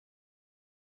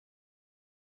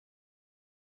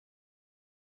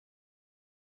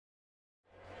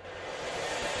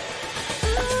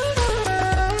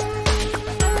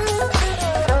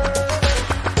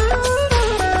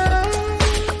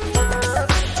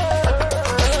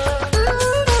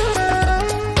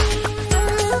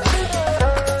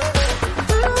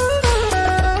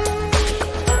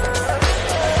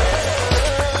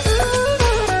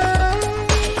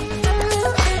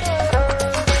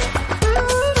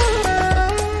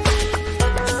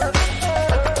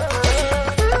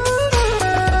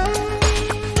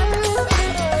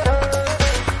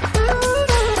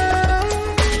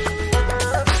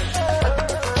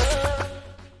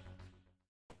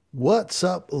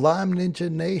What's up, Lyme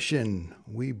Ninja Nation?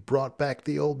 We brought back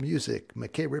the old music.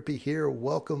 McKay Rippey here.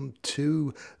 Welcome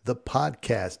to the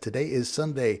podcast. Today is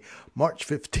Sunday, March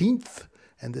 15th,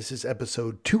 and this is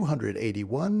episode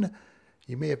 281.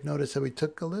 You may have noticed that we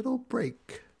took a little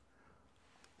break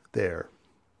there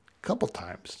a couple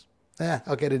times.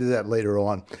 I'll get into that later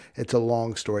on. It's a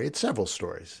long story. It's several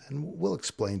stories, and we'll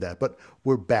explain that. But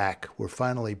we're back. We're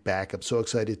finally back. I'm so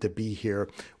excited to be here.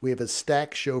 We have a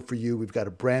stacked show for you. We've got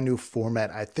a brand new format.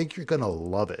 I think you're going to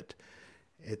love it.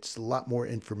 It's a lot more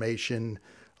information,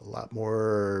 a lot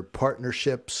more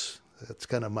partnerships. That's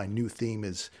kind of my new theme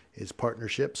is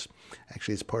partnerships.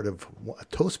 Actually, it's part of a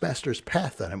Toastmasters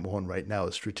path that I'm on right now,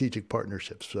 is strategic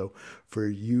partnerships. So for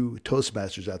you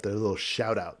Toastmasters out there, a little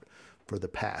shout out for the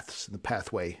paths, the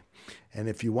pathway. And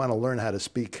if you want to learn how to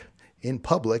speak in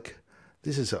public,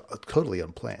 this is a totally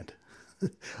unplanned.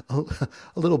 a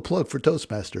little plug for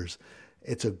Toastmasters.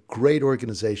 It's a great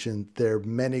organization. There are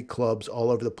many clubs all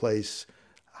over the place.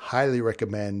 Highly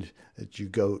recommend that you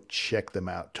go check them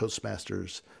out,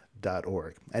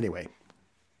 toastmasters.org. Anyway,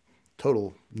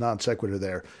 total non sequitur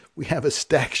there. We have a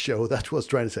stack show. That's what I was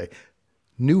trying to say.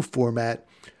 New format.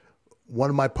 One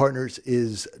of my partners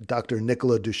is Dr.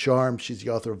 Nicola Ducharme. She's the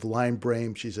author of Lyme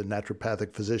Brain. She's a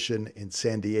naturopathic physician in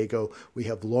San Diego. We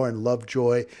have Lauren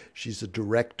Lovejoy. She's the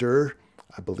director,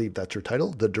 I believe that's her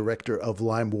title, the director of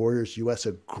Lyme Warriors US,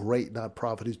 a great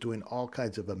nonprofit who's doing all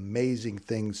kinds of amazing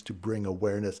things to bring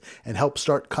awareness and help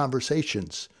start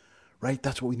conversations, right?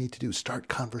 That's what we need to do, start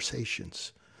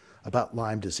conversations about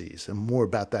Lyme disease, and more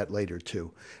about that later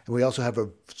too. And we also have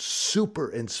a super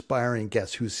inspiring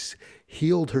guest who's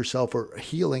healed herself, or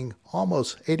healing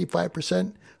almost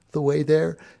 85% the way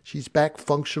there. She's back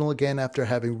functional again after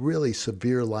having really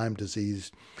severe Lyme disease,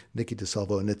 Nikki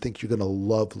DeSalvo, and I think you're going to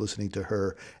love listening to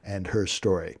her and her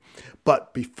story.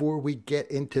 But before we get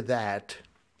into that,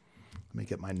 let me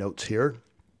get my notes here.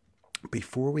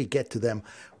 Before we get to them,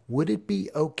 would it be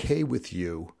okay with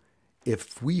you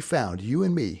if we found, you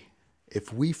and me,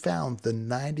 if we found the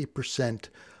 90%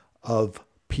 of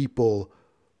people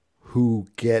who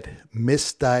get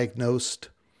misdiagnosed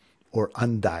or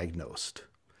undiagnosed?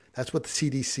 That's what the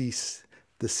CDC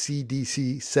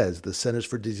says, the Centers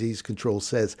for Disease Control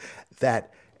says,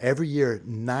 that every year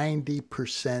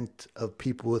 90% of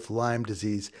people with Lyme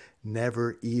disease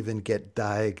never even get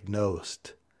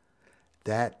diagnosed.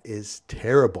 That is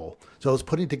terrible. So I was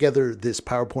putting together this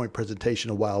PowerPoint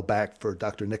presentation a while back for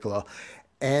Dr. Nicola,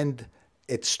 and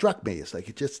it struck me. It's like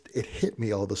it hit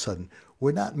me all of a sudden.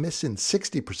 We're not missing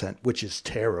 60%, which is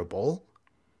terrible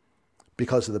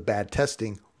because of the bad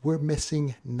testing. We're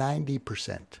missing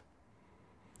 90%.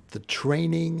 The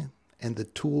training and the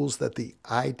tools that the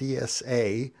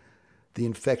IDSA, the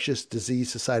Infectious Disease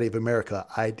Society of America,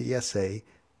 IDSA,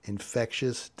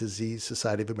 Infectious Disease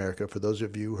Society of America, for those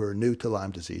of you who are new to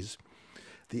Lyme disease,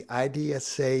 the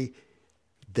IDSA,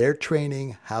 their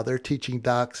training, how they're teaching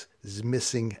docs, is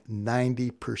missing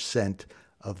 90%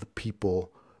 of the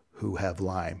people who have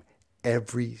Lyme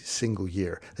every single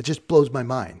year. That just blows my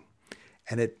mind.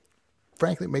 And it,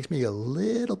 frankly, makes me a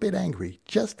little bit angry,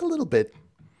 just a little bit.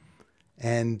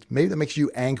 And maybe that makes you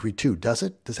angry too, does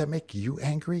it? Does that make you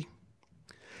angry?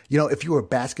 You know, if you were a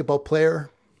basketball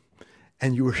player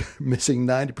and you were missing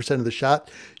 90% of the shot,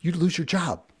 you'd lose your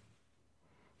job.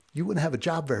 You wouldn't have a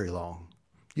job very long.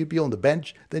 You'd be on the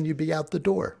bench, then you'd be out the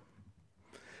door.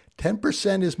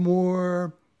 10% is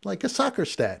more like a soccer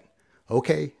stat.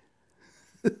 Okay.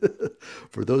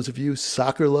 For those of you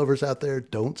soccer lovers out there,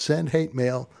 don't send hate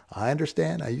mail. I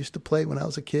understand. I used to play when I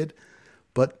was a kid.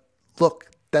 But look,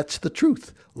 that's the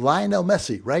truth. Lionel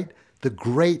Messi, right? The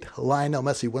great Lionel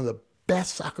Messi, one of the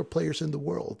best soccer players in the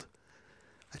world.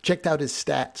 I checked out his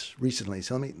stats recently,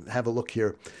 so let me have a look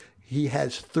here. He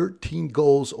has 13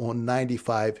 goals on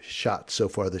 95 shots so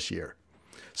far this year.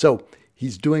 So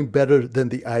he's doing better than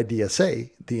the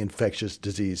IDSA, the Infectious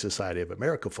Disease Society of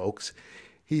America, folks.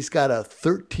 He's got a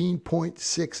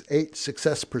 13.68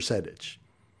 success percentage.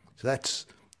 So that's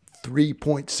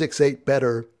 3.68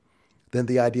 better than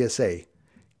the IDSA.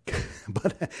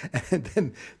 But and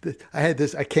then I had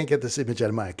this, I can't get this image out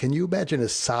of my mind. Can you imagine a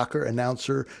soccer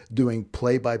announcer doing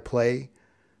play-by-play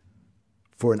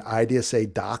for an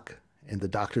IDSA doc in the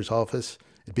doctor's office?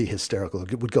 It'd be hysterical.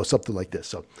 It would go something like this.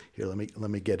 So here, let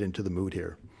me get into the mood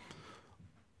here.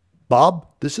 Bob,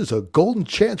 this is a golden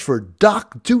chance for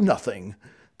Doc Do Nothing.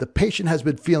 The patient has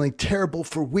been feeling terrible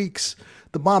for weeks.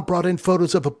 The mom brought in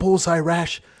photos of a bullseye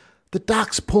rash. The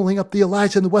doc's pulling up the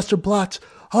ELISA in the Western blots.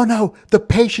 Oh no, the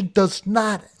patient does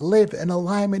not live in a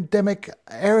Lyme endemic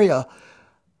area.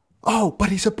 Oh, but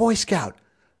he's a Boy Scout.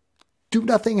 Do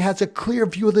Nothing has a clear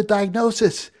view of the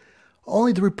diagnosis.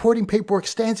 Only the reporting paperwork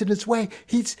stands in his way.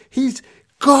 He's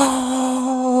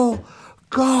goal,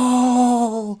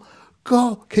 goal,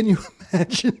 goal. Can you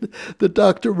imagine the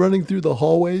doctor running through the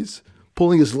hallways,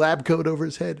 pulling his lab coat over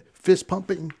his head, fist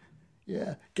pumping?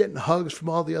 Yeah, getting hugs from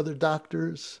all the other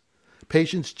doctors,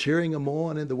 patients cheering him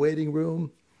on in the waiting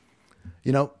room.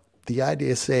 You know, the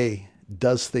IDSA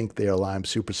does think they are Lyme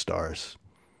superstars.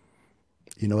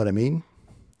 You know what I mean?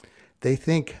 They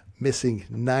think missing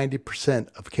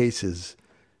 90% of cases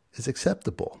is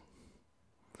acceptable.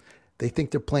 They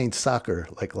think they're playing soccer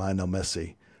like Lionel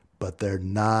Messi, but they're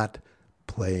not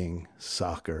playing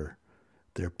soccer.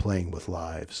 They're playing with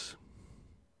lives.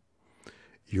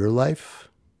 Your life,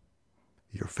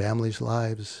 your family's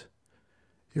lives,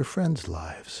 your friends'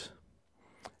 lives,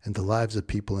 and the lives of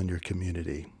people in your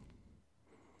community.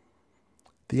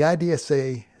 The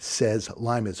IDSA says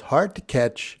Lyme is hard to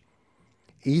catch,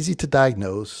 easy to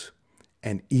diagnose,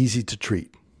 and easy to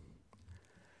treat.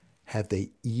 Have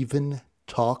they even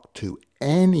talked to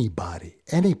anybody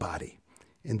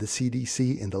in the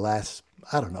CDC in the last,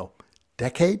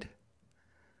 decade?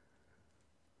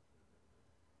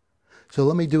 So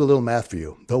let me do a little math for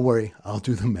you. Don't worry, I'll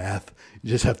do the math. You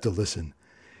just have to listen.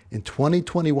 In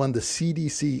 2021, the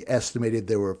CDC estimated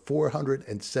there were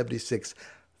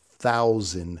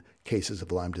 476,000 cases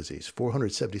of Lyme disease.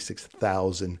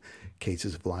 476,000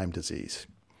 cases of Lyme disease.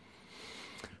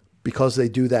 Because they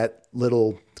do that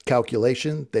little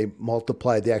calculation, they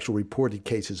multiply the actual reported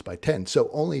cases by 10. So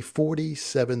only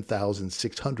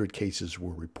 47,600 cases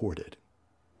were reported.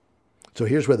 So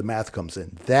here's where the math comes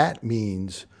in. That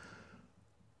means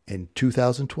in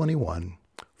 2021,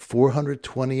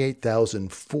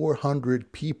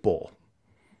 428,400 people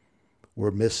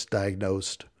were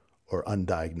misdiagnosed or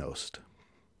undiagnosed.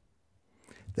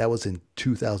 That was in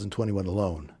 2021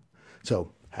 alone.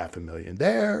 So 500,000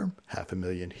 there,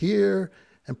 500,000 here,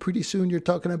 and pretty soon you're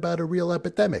talking about a real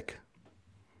epidemic.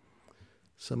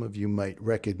 Some of you might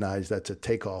recognize that's a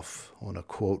takeoff on a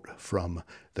quote from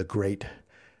the great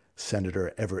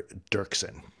Senator Everett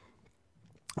Dirksen.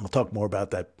 I'll talk more about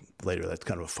that later. That's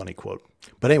kind of a funny quote.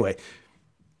 But anyway,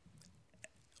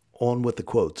 on with the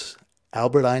quotes.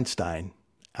 Albert Einstein,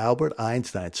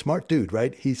 smart dude,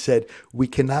 right? He said, "We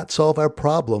cannot solve our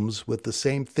problems with the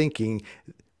same thinking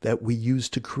that we use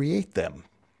to create them."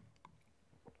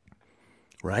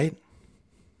 Right?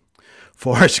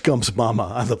 Forrest Gump's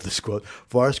mama, I love this quote.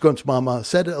 Forrest Gump's mama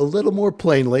said it a little more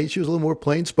plainly. She was a little more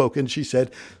plain spoken. She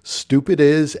said, "Stupid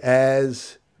is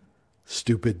as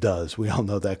stupid does." We all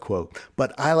know that quote.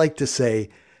 But I like to say,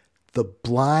 the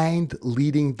blind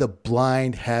leading the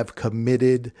blind have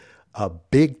committed a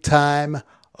big time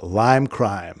Lyme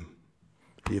crime.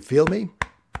 Do you feel me?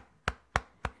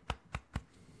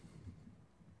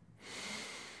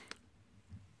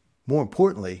 More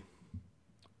importantly,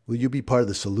 will you be part of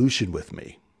the solution with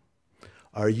me?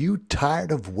 Are you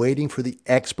tired of waiting for the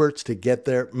experts to get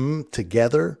their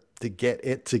together, to get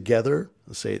it together?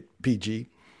 Let's say it PG.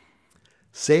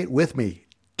 Say it with me.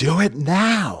 Do it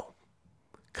now.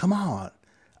 Come on,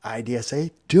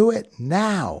 IDSA, do it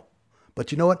now.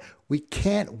 But you know what? We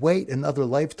can't wait another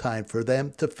lifetime for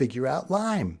them to figure out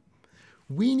Lyme.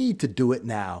 We need to do it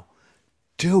now.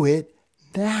 Do it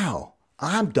now.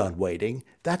 I'm done waiting.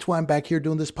 That's why I'm back here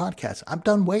doing this podcast. I'm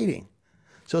done waiting.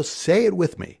 So say it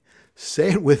with me.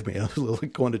 Say it with me. I was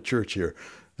like going to church here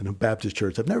in a Baptist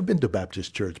church. I've never been to a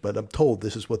Baptist church, but I'm told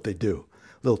this is what they do.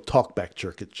 A little talkback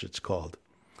church, it's called.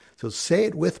 So say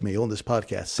it with me on this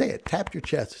podcast. Say it. Tap your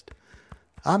chest.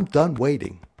 I'm done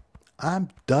waiting. I'm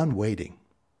done waiting.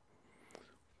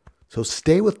 So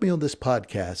stay with me on this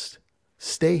podcast.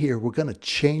 Stay here. We're going to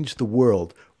change the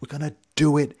world. We're going to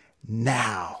do it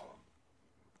now.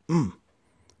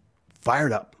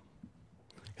 Fired up.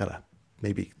 Got to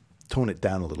maybe tone it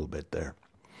down a little bit there.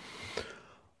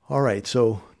 All right.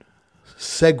 So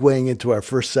segueing into our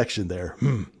first section there,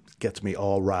 gets me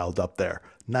all riled up there.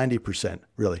 90%,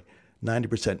 really.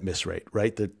 90% miss rate,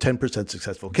 right? They're 10%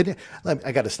 successful.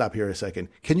 I got to stop here a second.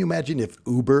 Can you imagine if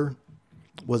Uber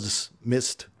was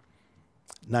missed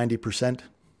 90%?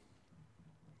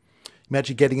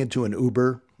 Imagine getting into an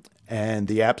Uber and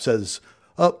the app says,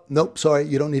 "Oh, nope, sorry,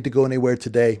 you don't need to go anywhere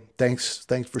today. Thanks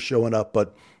for showing up,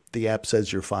 but the app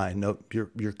says you're fine. Nope,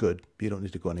 you're good. You don't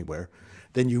need to go anywhere."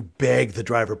 Then you beg the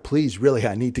driver, "Please, really,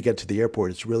 I need to get to the airport.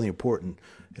 It's really important.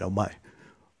 You know, my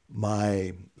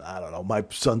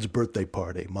son's birthday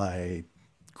party, my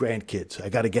grandkids, I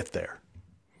got to get there."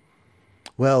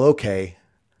 Well, okay.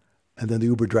 And then the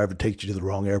Uber driver takes you to the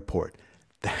wrong airport.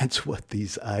 That's what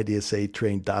these IDSA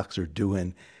trained docs are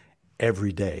doing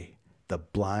every day. The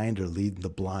blind are leading the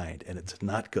blind, and it's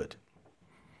not good.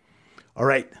 All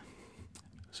right.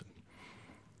 So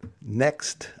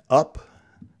Next up,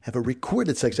 have a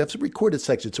recorded section. I have some recorded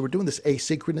sections. So we're doing this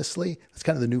asynchronously. It's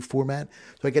kind of the new format.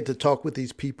 So I get to talk with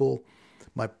these people,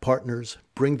 my partners,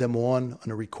 bring them on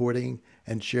a recording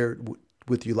and share it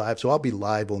with you live. So I'll be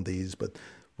live on these, but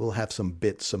we'll have some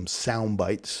bits, some sound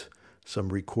bites, some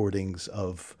recordings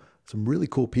of some really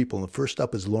cool people. And the first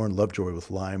up is Lauren Lovejoy with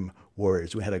Lyme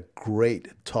Warriors. We had a great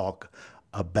talk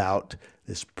about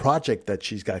this project that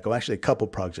she's got going, actually a couple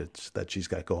projects that she's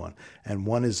got going. And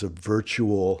one is a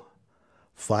virtual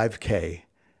 5K,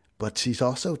 but she's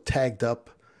also tagged up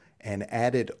and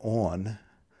added on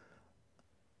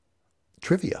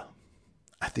trivia.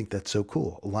 I think that's so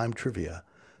cool, Lyme trivia.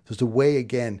 So it's a way,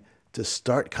 again, to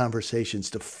start conversations,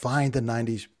 to find the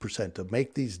 90%, to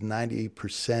make these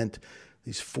 90%,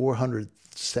 these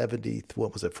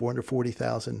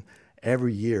 440,000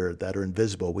 every year that are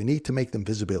invisible. We need to make them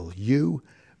visible. You,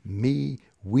 me,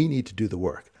 we need to do the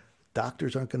work.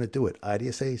 Doctors aren't going to do it.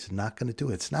 IDSA is not going to do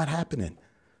it. It's not happening.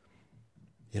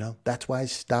 That's why I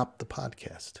stopped the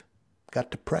podcast.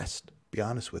 Got depressed, be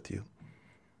honest with you.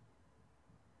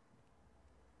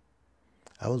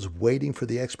 I was waiting for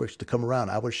the experts to come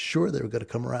around. I was sure they were going to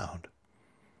come around.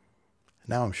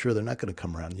 Now I'm sure they're not going to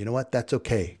come around. You know what? That's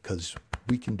okay, because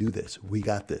we can do this. We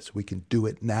got this. We can do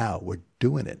it now. We're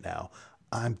doing it now.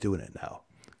 I'm doing it now.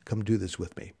 Come do this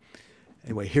with me.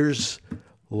 Anyway, here's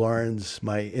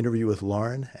my interview with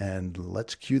Lauren, and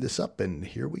let's cue this up, and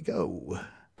here we go.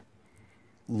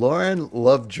 Lauren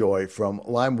Lovejoy from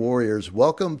Lyme Warriors.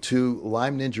 Welcome to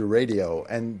Lyme Ninja Radio.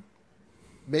 And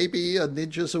maybe a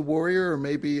ninja's a warrior, or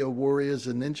maybe a warrior's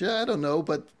a ninja. I don't know,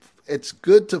 but it's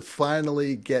good to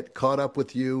finally get caught up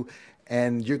with you.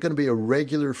 And you're going to be a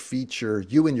regular feature.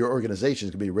 You and your organization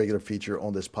is going to be a regular feature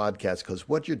on this podcast because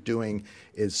what you're doing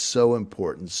is so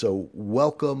important. So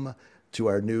welcome to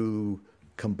our new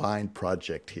combined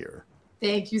project here.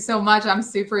 Thank you so much. I'm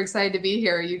super excited to be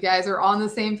here. You guys are on the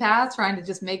same path, trying to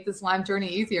just make this Lyme journey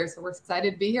easier. So we're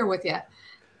excited to be here with you.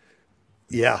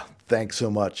 Yeah, thanks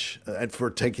so much, and for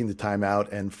taking the time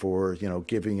out and for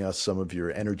giving us some of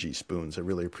your energy spoons. I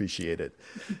really appreciate it.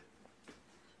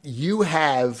 You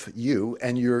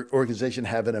and your organization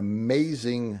have an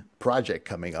amazing project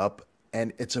coming up,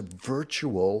 and it's a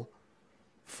virtual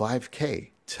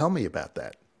 5K. Tell me about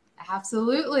that.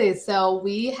 Absolutely. So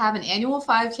we have an annual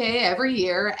 5K every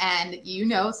year. And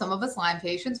some of us Lyme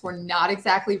patients, we're not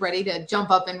exactly ready to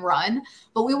jump up and run,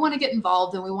 but we want to get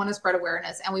involved and we want to spread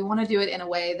awareness, and we want to do it in a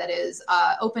way that is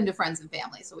open to friends and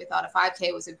family. So we thought a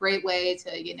 5K was a great way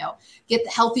to, get the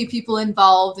healthy people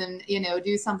involved and,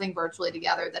 do something virtually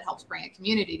together that helps bring a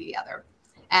community together.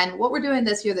 And what we're doing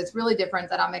this year that's really different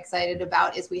that I'm excited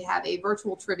about is we have a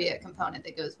virtual trivia component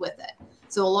that goes with it.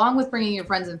 So along with bringing your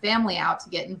friends and family out to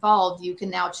get involved, you can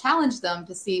now challenge them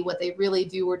to see what they really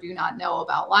do or do not know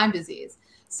about Lyme disease.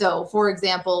 So for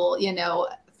example,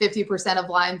 50% of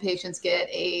Lyme patients get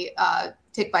a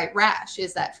tick bite rash.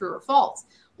 Is that true or false?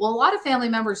 Well, a lot of family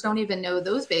members don't even know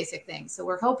those basic things. So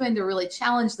we're hoping to really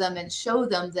challenge them and show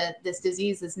them that this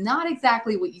disease is not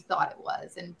exactly what you thought it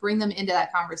was, and bring them into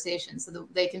that conversation so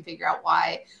that they can figure out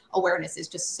why awareness is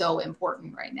just so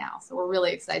important right now. So we're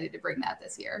really excited to bring that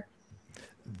this year.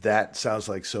 That sounds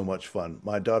like so much fun.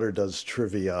 My daughter does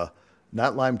trivia,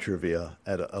 not Lyme trivia,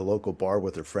 at a local bar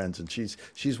with her friends. And she's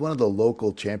one of the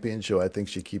local champions, so I think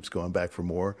she keeps going back for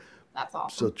more. That's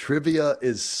awesome. So trivia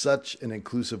is such an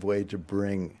inclusive way to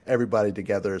bring everybody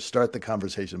together, start the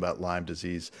conversation about Lyme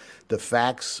disease. The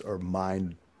facts are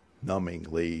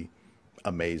mind-numbingly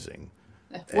amazing.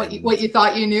 What you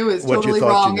thought you knew is totally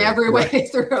wrong every way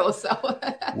through. So,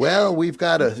 well, we've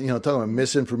got talking about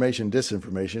misinformation,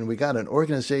 disinformation. We got an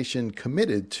organization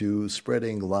committed to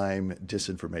spreading Lyme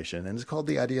disinformation, and it's called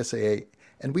the IDSA.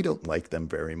 And we don't like them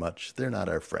very much. They're not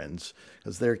our friends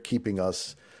because they're keeping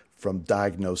us from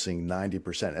diagnosing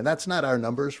 90%. And that's not our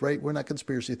numbers, right? We're not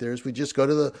conspiracy theorists. We just go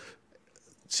to the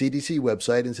CDC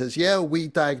website and says, yeah, we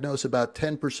diagnose about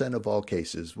 10% of all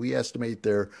cases. We estimate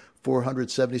there are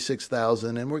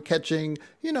 476,000 and we're catching,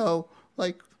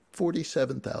 like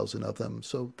 47,000 of them.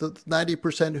 So the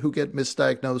 90% who get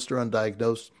misdiagnosed or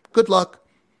undiagnosed, good luck.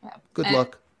 Yeah. Good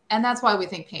luck. And that's why we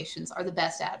think patients are the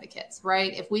best advocates,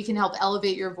 right? If we can help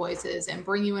elevate your voices and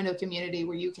bring you into a community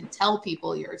where you can tell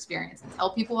people your experience and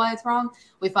tell people why it's wrong,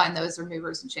 we find those are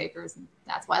movers and shakers. And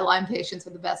that's why Lyme patients are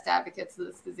the best advocates of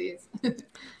this disease.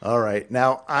 All right.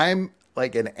 Now, I'm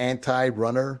like an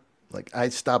anti-runner. Like I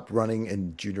stopped running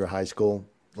in junior high school.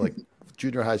 Like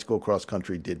junior high school cross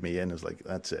country did me in. It's like,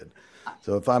 that's it.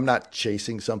 So if I'm not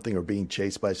chasing something or being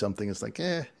chased by something, it's like,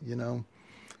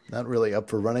 not really up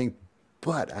for running.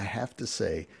 But I have to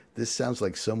say, this sounds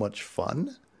like so much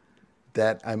fun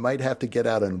that I might have to get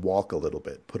out and walk a little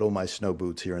bit, put on my snow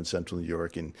boots here in central New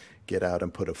York and get out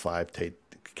and put a 5K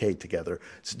together.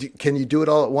 So can you do it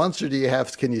all at once or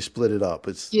can you split it up?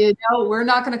 We're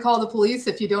not going to call the police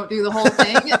if you don't do the whole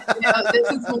thing.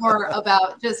 This is more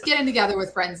about just getting together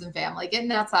with friends and family,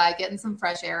 getting outside, getting some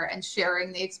fresh air and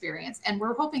sharing the experience. And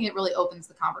we're hoping it really opens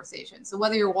the conversation. So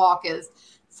whether your walk is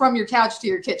from your couch to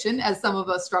your kitchen, as some of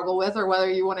us struggle with, or whether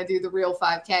you want to do the real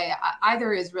 5K,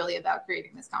 either is really about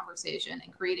creating this conversation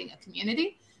and creating a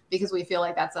community, because we feel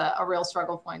like that's a real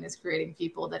struggle point, is creating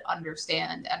people that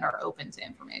understand and are open to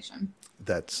information.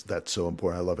 That's so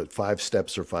important. I love it. 5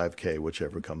 steps or 5K,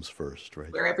 whichever comes first,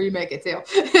 right? Wherever you make it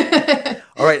to.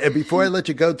 All right. And before I let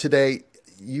you go today,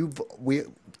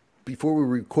 before we were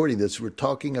recording this, we're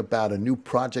talking about a new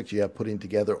project you have putting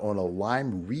together on a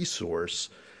Lyme resource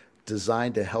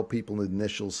designed to help people in the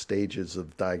initial stages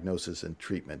of diagnosis and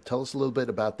treatment. Tell us a little bit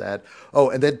about that.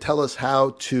 Oh, and then tell us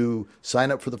how to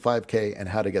sign up for the 5K and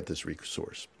how to get this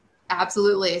resource.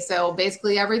 Absolutely. So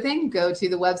basically everything, go to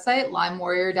the website,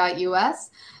 lymewarrior.us.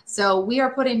 So we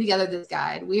are putting together this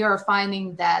guide. We are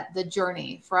finding that the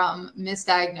journey from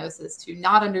misdiagnosis to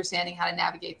not understanding how to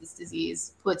navigate this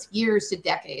disease puts years to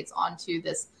decades onto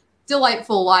this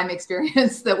delightful Lyme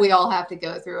experience that we all have to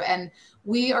go through. And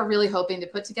we are really hoping to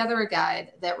put together a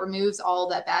guide that removes all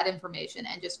that bad information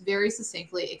and just very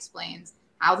succinctly explains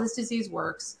how this disease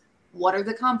works, what are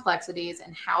the complexities,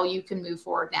 and how you can move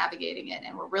forward navigating it.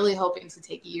 And we're really hoping to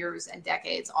take years and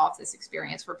decades off this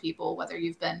experience for people, whether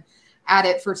you've been at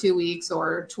it for 2 weeks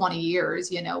or 20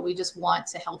 years. We just want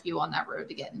to help you on that road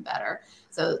to getting better.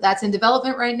 So that's in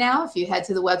development right now. If you head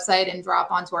to the website and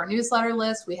drop onto our newsletter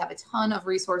list, we have a ton of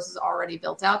resources already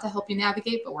built out to help you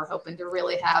navigate, but we're hoping to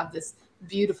really have this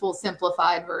beautiful,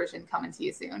 simplified version coming to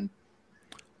you soon.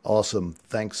 Awesome.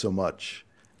 Thanks so much.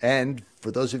 And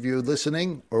for those of you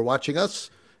listening or watching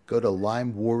us, go to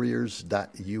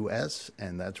lymewarriors.us,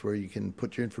 and that's where you can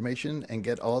put your information and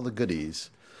get all the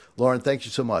goodies. Lauren, thank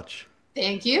you so much.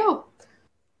 Thank you.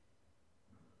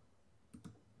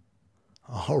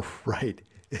 All right.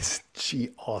 Isn't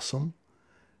she awesome?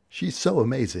 She's so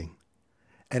amazing.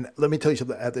 And let me tell you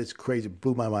something that's crazy,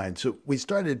 blew my mind. So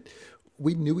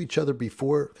we knew each other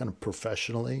before, kind of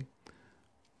professionally.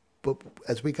 But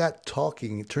as we got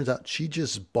talking, it turns out she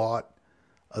just bought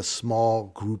a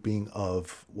small grouping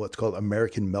of what's called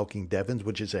American Milking Devons,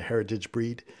 which is a heritage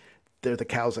breed. They're the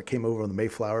cows that came over on the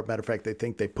Mayflower. Matter of fact, they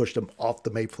think they pushed them off the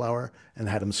Mayflower and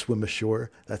had them swim ashore.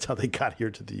 That's how they got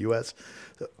here to the U.S.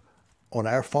 So on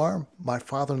our farm, my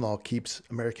father-in-law keeps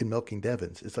American Milking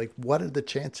Devons. It's like, what are the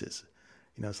chances?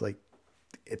 It's like,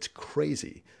 it's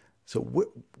crazy. So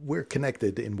we're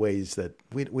connected in ways that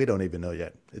we don't even know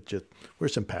yet. It's just, we're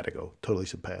simpatico, totally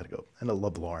simpatico. And I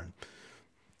love Lauren.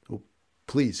 Well,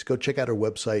 please go check out our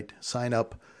website, sign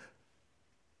up,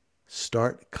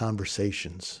 start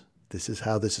conversations. This is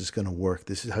how this is going to work.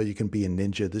 This is how you can be a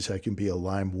ninja. This is how you can be a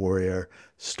Lyme warrior.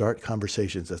 Start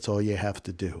conversations. That's all you have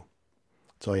to do.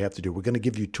 That's all you have to do. We're going to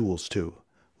give you tools too.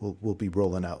 We'll be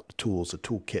rolling out tools, a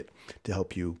toolkit to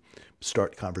help you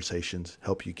start conversations,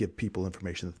 help you give people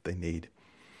information that they need.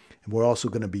 And we're also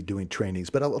going to be doing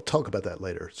trainings, but I'll talk about that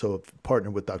later. So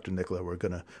partner with Dr. Nicola,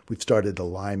 we've started the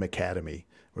Lyme Academy.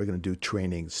 We're going to do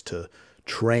trainings to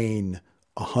train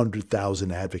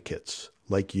 100,000 advocates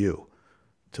like you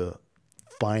to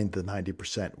find the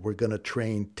 90%. We're going to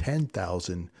train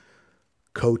 10,000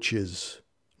 coaches,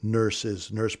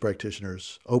 nurses, nurse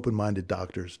practitioners, open-minded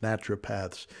doctors,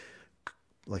 naturopaths,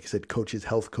 like I said, coaches,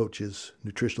 health coaches,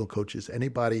 nutritional coaches,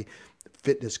 anybody,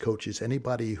 fitness coaches,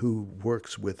 anybody who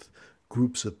works with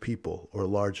groups of people or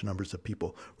large numbers of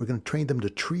people. We're going to train them to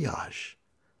triage,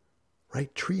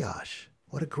 right? Triage.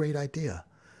 What a great idea.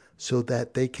 So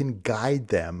that they can guide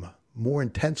them more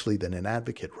intensely than an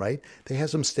advocate, right? They have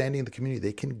some standing in the community.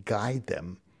 They can guide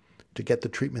them to get the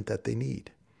treatment that they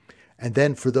need. And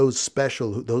then for those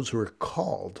those who are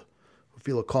called, who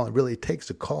feel a calling, really it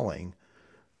takes a calling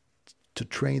to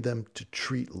train them to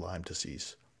treat Lyme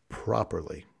disease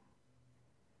properly.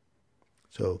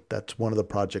 So that's one of the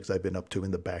projects I've been up to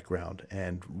in the background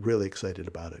and really excited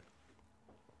about it.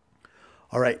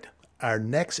 All right. Our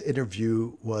next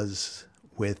interview was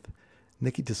with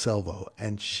Nikki DeSalvo,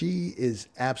 and she is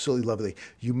absolutely lovely.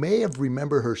 You may have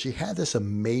remembered her. She had this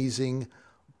amazing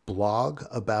blog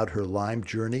about her Lyme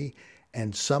journey,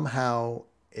 and somehow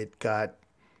it got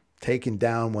taken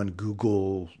down when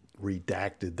Google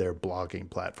redacted their blogging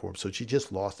platform. So she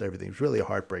just lost everything. It was really a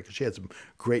heartbreak. She had some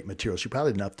great material. She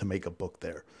probably had enough to make a book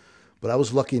there. But I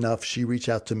was lucky enough. She reached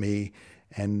out to me,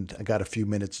 and I got a few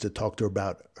minutes to talk to her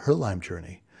about her Lyme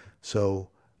journey. So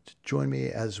join me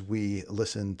as we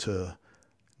listen to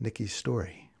Nikki's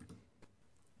story.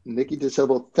 Nikki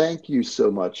DeSilva, thank you so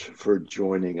much for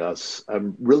joining us.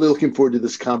 I'm really looking forward to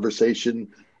this conversation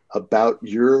about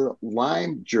your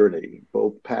Lyme journey,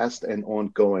 both past and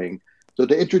ongoing. So,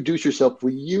 to introduce yourself, will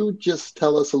you just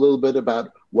tell us a little bit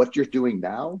about what you're doing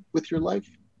now with your life?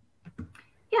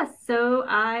 Yes, so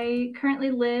I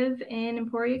currently live in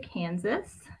Emporia,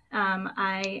 Kansas.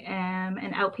 I am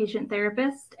an outpatient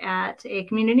therapist at a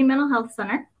community mental health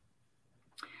center.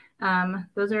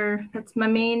 That's my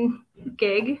main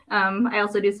gig. I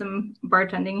also do some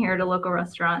bartending here at a local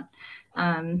restaurant.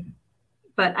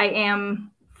 But I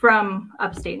am from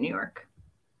upstate New York.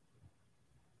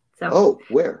 So, Oh,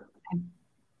 where?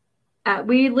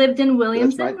 We lived in That's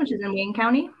Williamson, my which is in Wayne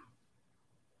County.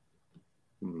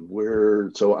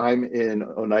 so I'm in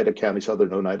Oneida County,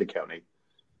 southern Oneida County,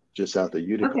 just south of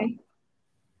Utica. Okay.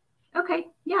 Okay.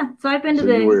 Yeah. So I've been to So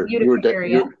the you were Utica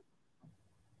area.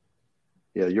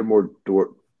 you're more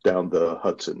down the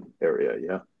Hudson area,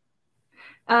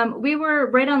 yeah. We were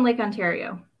right on Lake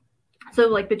Ontario. So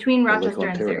like between Oh, Lake Rochester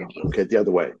and Ontario. Syracuse. Okay, the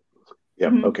other way. Yeah.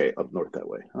 Mm-hmm. Okay, up north that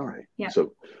way. All right. Yeah.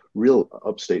 So real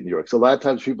upstate New York. So a lot of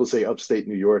times people say upstate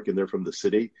New York and they're from the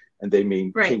city and they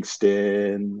mean Right.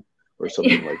 Kingston or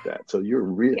something like that. So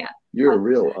Yeah. you're a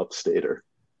real upstater.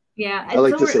 Yeah. I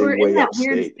like to say we're in way that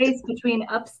weird upstate. space between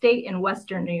upstate and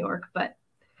Western New York, but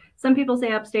some people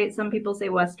say upstate, some people say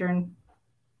Western.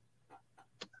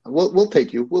 We'll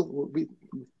take you.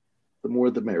 The more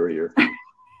the merrier.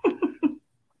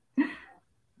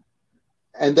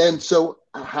 And then, so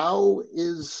how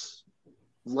is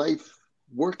life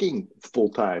working full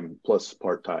time plus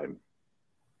part time?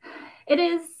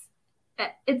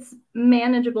 It's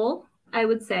manageable, I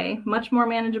would say, much more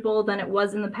manageable than it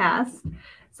was in the past.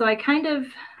 So I kind of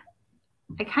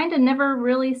never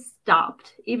really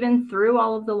stopped, even through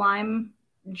all of the Lyme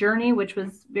journey, which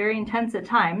was very intense at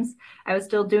times. I was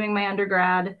still doing my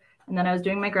undergrad and then I was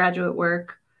doing my graduate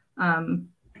work.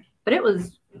 But it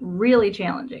was really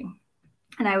challenging.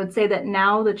 And I would say that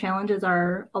now the challenges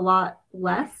are a lot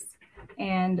less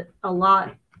and a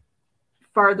lot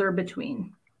farther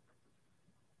between.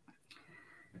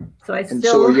 So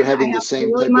So are you having the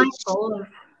same really type mindful of.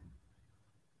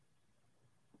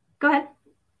 Go ahead.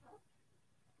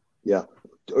 Yeah.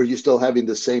 Are you still having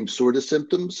the same sort of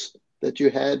symptoms that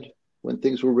you had when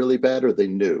things were really bad, or are they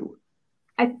new?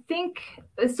 I think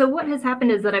so. What has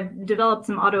happened is that I've developed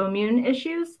some autoimmune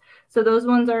issues. So those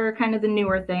ones are kind of the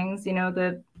newer things,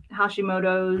 the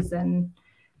Hashimoto's and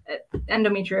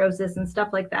endometriosis and stuff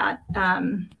like that.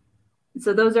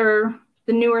 So those are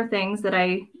the newer things that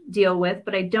I deal with,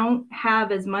 but I don't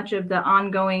have as much of the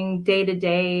ongoing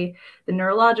day-to-day, the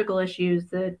neurological issues,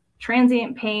 the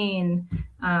transient pain,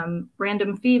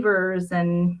 random fevers,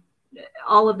 and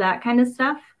all of that kind of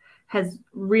stuff has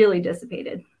really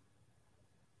dissipated.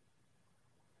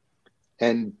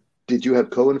 And did you have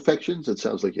co-infections? It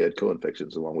sounds like you had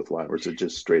co-infections along with Lyme, or is it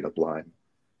just straight up Lyme?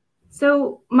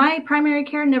 So my primary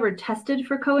care never tested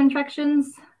for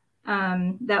co-infections.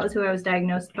 That was who I was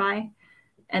diagnosed by.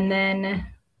 And then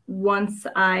once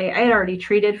I had already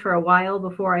treated for a while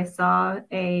before I saw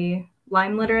a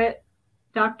Lyme literate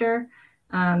doctor.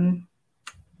 And,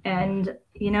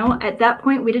 at that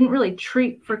point, we didn't really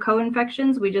treat for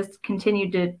co-infections. We just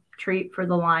continued to treat for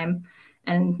the Lyme.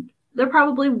 And there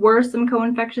probably were some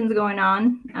co-infections going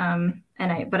on,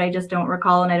 but I just don't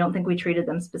recall, and I don't think we treated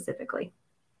them specifically.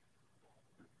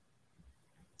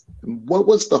 What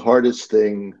was the hardest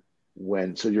thing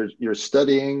so you're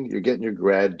studying, you're getting your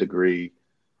grad degree,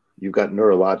 you've got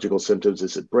neurological symptoms.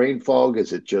 Is it brain fog?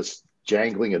 Is it just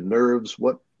jangling of nerves?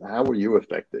 How were you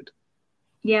affected?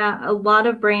 Yeah, a lot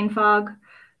of brain fog,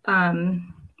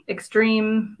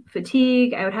 extreme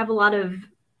fatigue. I would have a lot of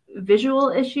visual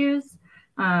issues.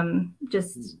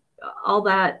 Just all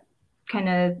that kind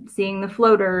of seeing the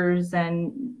floaters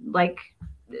and like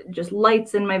just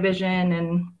lights in my vision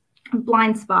and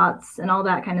blind spots and all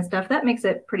that kind of stuff. That makes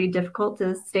it pretty difficult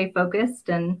to stay focused.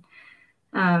 And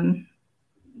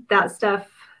that stuff,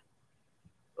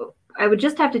 I would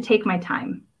just have to take my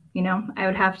time. I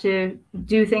would have to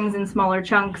do things in smaller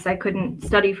chunks. I couldn't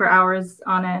study for hours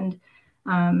on end.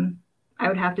 I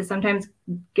would have to sometimes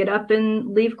get up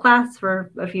and leave class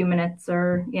for a few minutes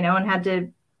and had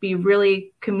to be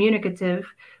really communicative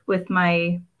with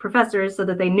my professors so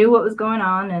that they knew what was going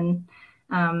on. And,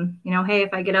 hey,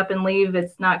 if I get up and leave,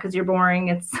 it's not because you're boring.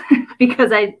 It's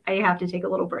because I have to take a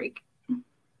little break.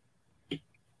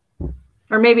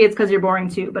 Or maybe it's because you're boring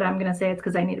too, but I'm going to say it's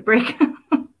because I need a break.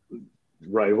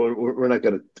 Right. Well, we're not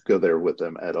going to go there with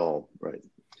them at all. Right.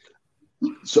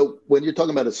 So when you're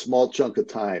talking about a small chunk of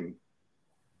time,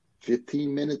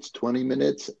 15 minutes, 20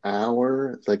 minutes,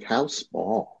 hour, like how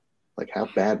small? Like how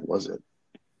bad was it?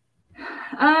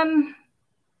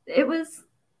 It was,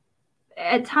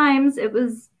 at times, it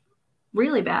was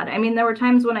really bad. I mean, there were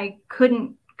times when I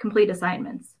couldn't complete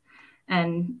assignments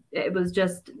and it was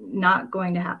just not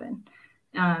going to happen.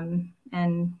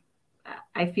 And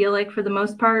I feel like for the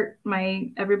most part,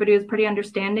 everybody was pretty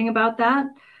understanding about that.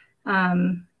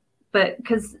 But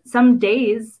because some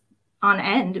days on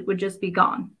end would just be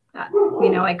gone.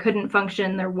 I couldn't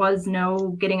function. There was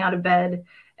no getting out of bed,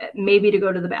 maybe to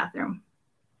go to the bathroom.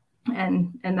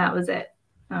 And that was it.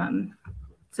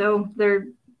 So there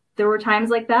were times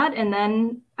like that. And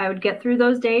then I would get through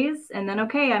those days and then,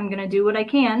 okay, I'm going to do what I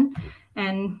can.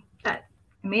 And I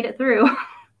made it through.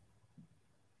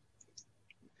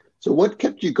 So what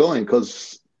kept you going?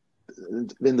 Because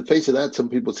in the face of that, some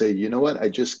people say, you know what, I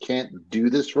just can't do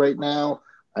this right now.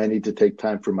 I need to take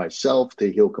time for myself to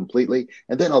heal completely,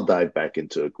 and then I'll dive back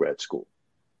into grad school.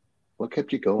 What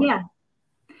kept you going? Yeah.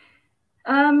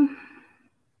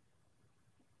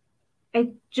 I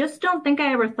just don't think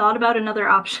I ever thought about another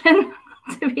option,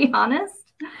 to be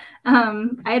honest. I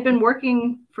had been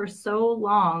working for so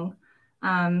long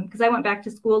because I went back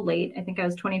to school late. I think I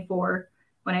was 24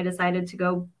 when I decided to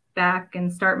go back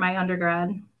and start my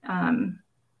undergrad. And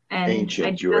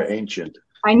ancient. You were ancient.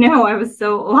 I know. I was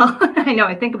so, well, I know.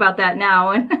 I think about that now,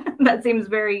 and that seems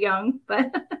very young.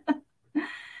 But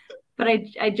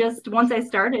I just, once I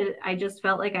started, I just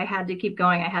felt like I had to keep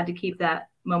going. I had to keep that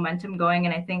momentum going.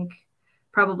 And I think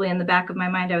probably in the back of my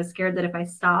mind, I was scared that if I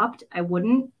stopped, I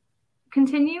wouldn't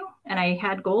continue. And I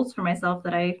had goals for myself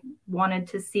that I wanted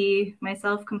to see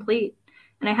myself complete.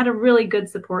 And I had a really good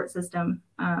support system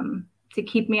to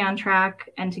keep me on track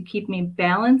and to keep me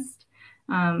balanced.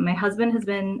 My husband has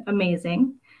been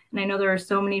amazing. And I know there are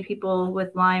so many people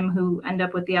with Lyme who end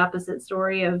up with the opposite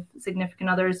story of significant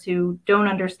others who don't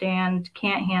understand,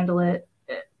 can't handle it,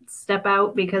 step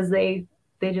out because they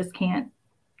just can't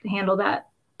handle that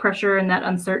pressure and that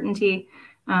uncertainty.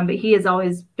 But he has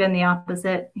always been the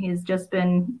opposite. He's just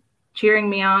been cheering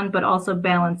me on, but also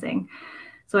balancing.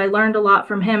 So I learned a lot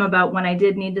from him about when I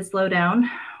did need to slow down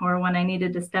or when I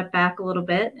needed to step back a little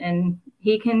bit. And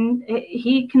he can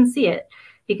see it.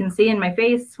 He can see in my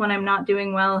face when I'm not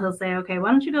doing well. He'll say, okay,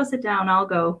 why don't you go sit down? I'll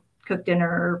go cook dinner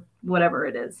or whatever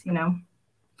it is,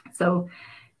 So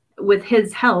with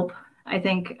his help, I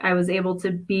think I was able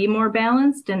to be more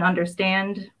balanced and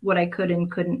understand what I could and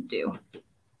couldn't do.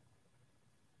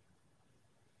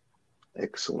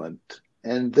 Excellent.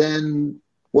 And then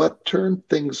what turned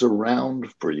things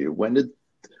around for you? When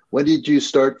did you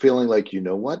start feeling like, you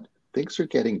know what, things are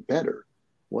getting better?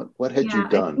 What had you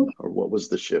done, or what was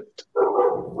the shift?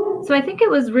 So I think it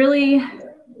was really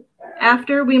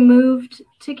after we moved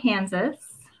to Kansas,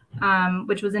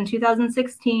 which was in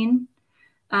 2016.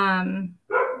 I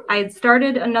had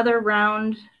started another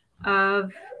round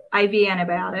of IV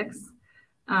antibiotics.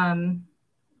 And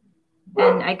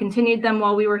I continued them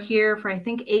while we were here for, I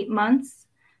think, 8 months.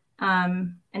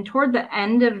 And toward the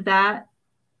end of that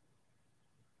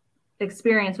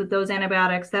experience with those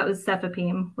antibiotics, that was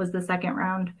cefepime, was the second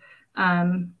round.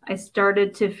 I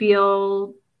started to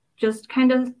feel just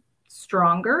kind of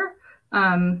stronger.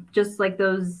 Just like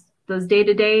those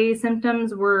day-to-day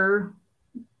symptoms were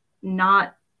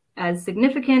not as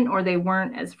significant, or they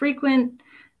weren't as frequent.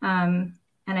 And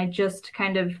I just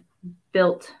kind of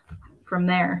built from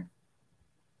there.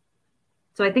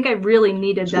 So I think I really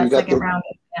needed that second round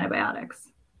of antibiotics.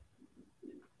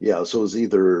 Yeah, so it was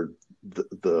either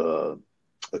the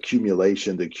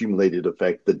accumulated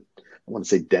effect, I want to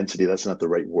say density, that's not the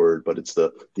right word, but it's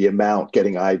the amount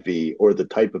getting IV, or the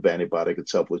type of antibiotic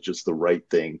itself was just the right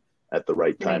thing at the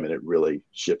right time, and it really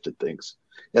shifted things.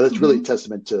 Yeah, that's really a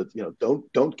testament to,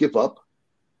 don't give up,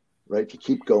 right? To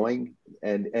keep going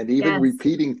and even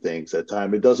repeating things at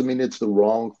time. It doesn't mean it's the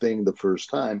wrong thing the first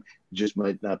time. It just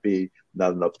might not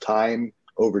enough time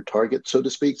over target, so to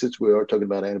speak, since we are talking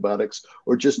about antibiotics,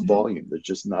 or just volume. There's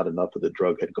just not enough of the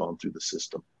drug had gone through the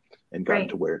system and gotten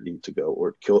to where it needs to go,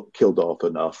 or killed off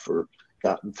enough, or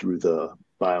gotten through the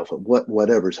biofilm,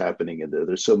 whatever's happening in there.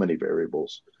 There's so many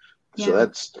variables. Yeah.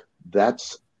 So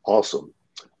that's awesome.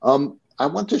 I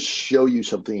want to show you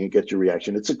something and get your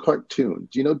reaction. It's a cartoon.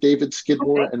 Do you know David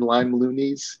Skidmore and Lyme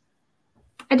Loonies?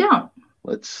 I don't.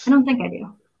 I don't think I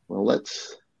do. Well,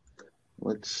 let's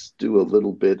do a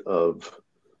little bit of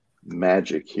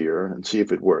magic here and see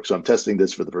if it works. So I'm testing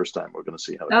this for the first time. We're going to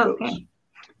see how it goes.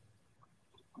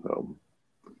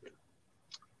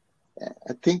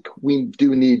 I think we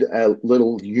do need a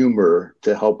little humor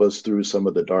to help us through some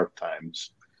of the dark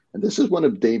times. And this is one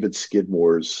of David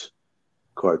Skidmore's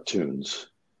cartoons.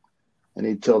 And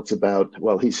he talks about,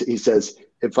 he says,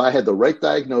 if I had the right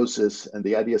diagnosis and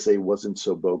the IDSA wasn't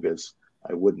so bogus,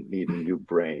 I wouldn't need a new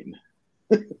brain.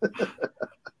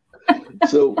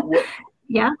 So what?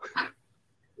 Yeah.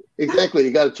 Exactly.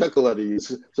 You got to chuckle out of you.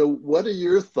 So what are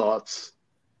your thoughts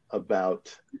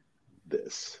about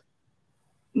this?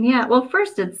 Yeah. Well,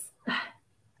 first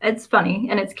it's funny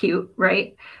and it's cute,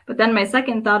 right? But then my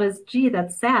second thought is, gee,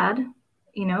 that's sad,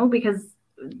 because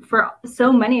for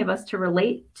so many of us to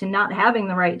relate to not having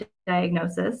the right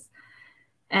diagnosis,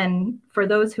 and for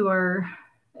those who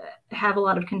have a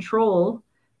lot of control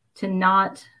to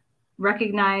not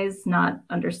recognize, not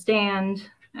understand,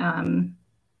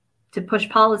 to push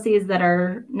policies that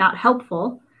are not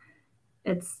helpful,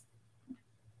 it's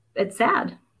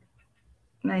sad.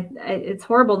 And it's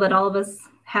horrible that all of us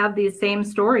have these same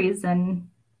stories, and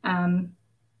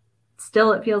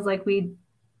still it feels like we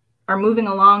are moving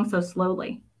along so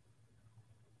slowly.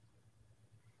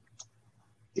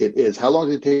 It is. How long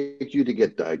did it take you to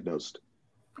get diagnosed?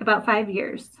 About 5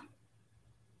 years.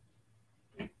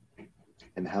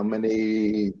 And how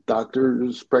many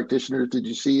doctors, practitioners did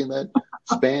you see in that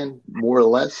span, more or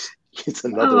less? It's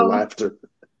another laughter.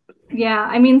 Yeah,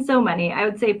 I mean, so many. I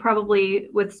would say probably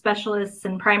with specialists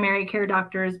and primary care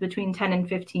doctors between 10 and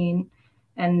 15.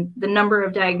 And the number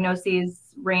of diagnoses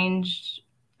ranged,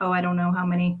 I don't know how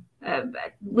many.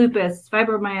 Lupus,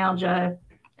 fibromyalgia,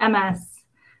 MS,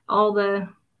 all the,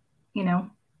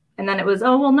 and then it was,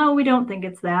 well, no, we don't think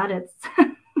it's that. It's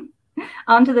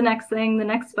on to the next thing, the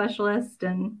next specialist,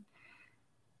 and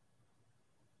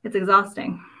it's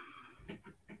exhausting.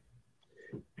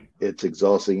 It's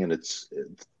exhausting, and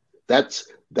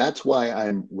that's why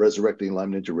I'm resurrecting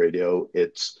Lyme Ninja Radio.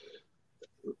 It's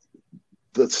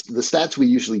the stats we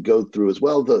usually go through as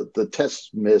well. The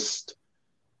tests missed,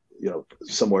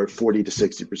 somewhere 40 to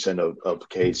 60% of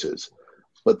cases.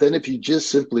 But then if you just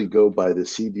simply go by the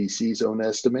CDC's own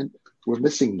estimate, we're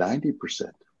missing 90%,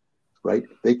 right?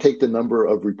 They take the number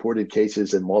of reported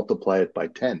cases and multiply it by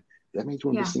 10. That means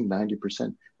we're missing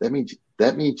 90%. That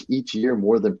means each year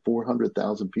more than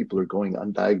 400,000 people are going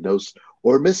undiagnosed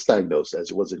or misdiagnosed, as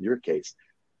it was in your case.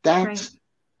 That's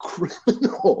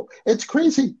criminal. It's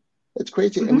crazy. It's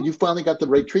crazy. Mm-hmm. And when you finally got the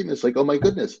right treatment, it's like, oh my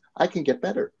goodness, I can get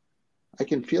better. I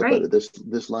can feel better.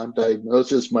 This Lyme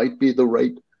diagnosis might be the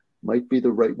right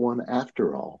one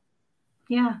after all.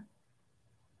 Yeah.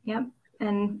 Yep.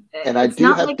 And I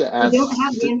do have to ask. We don't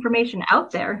have the information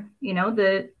out there.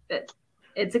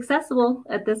 It's accessible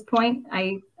at this point.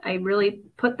 I really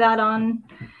put that on.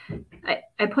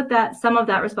 I put some of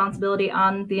that responsibility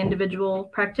on the individual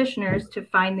practitioners to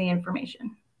find the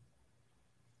information.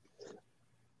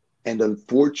 And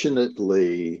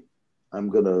unfortunately, I'm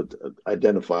going to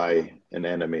identify an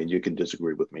enemy, and you can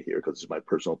disagree with me here because it's my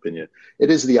personal opinion.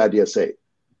 It is the IDSA.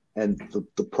 And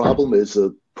the problem is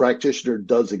a practitioner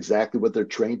does exactly what they're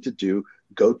trained to do,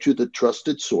 go to the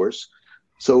trusted source.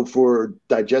 So for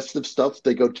digestive stuff,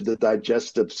 they go to the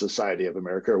Digestive Society of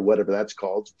America or whatever that's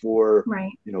called. For,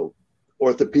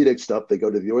 orthopedic stuff, they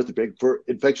go to the orthopedic. For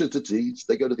infectious disease,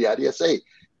 they go to the IDSA.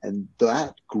 And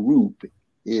that group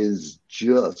is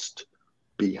just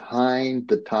behind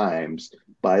the times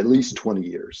by at least 20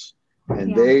 years.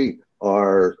 And they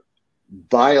are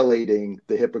violating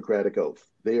the Hippocratic Oath.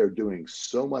 They are doing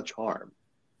so much harm.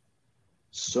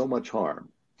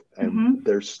 And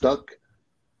they're stuck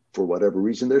for whatever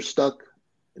reason. They're stuck.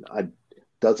 It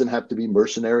doesn't have to be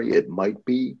mercenary. It might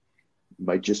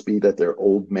just be that they're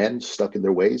old men stuck in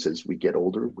their ways. As we get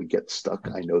older, we get stuck.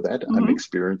 I know that. I'm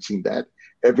experiencing that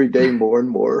every day more and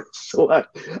more. So I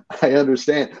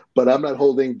understand, but I'm not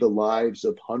holding the lives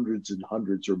of hundreds and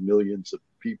hundreds or millions of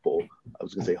people. I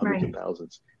was going to say hundreds of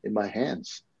thousands in my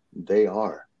hands. They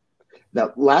are.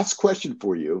 Now, last question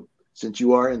for you, since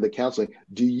you are in the counseling,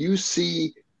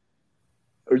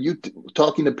 are you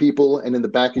talking to people and in the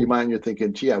back of your mind, you're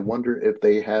thinking, gee, I wonder if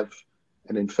they have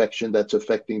an infection that's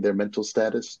affecting their mental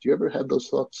status? Do you ever have those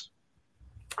thoughts?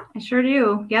 I sure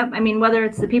do. Yep. I mean, whether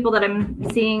it's the people that I'm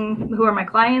seeing who are my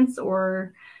clients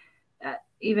or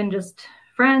even just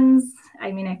friends,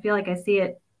 I mean, I feel like I see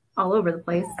it all over the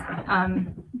place.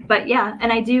 But yeah,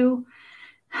 and you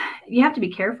have to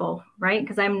be careful, right?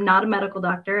 Because I'm not a medical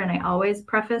doctor, and I always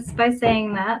preface by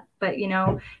saying that. But,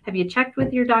 have you checked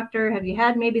with your doctor? Have you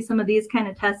had maybe some of these kind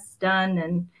of tests done?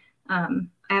 And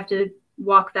I have to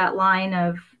walk that line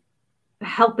of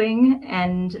helping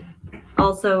and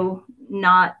also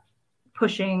not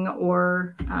pushing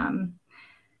or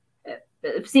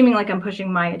seeming like I'm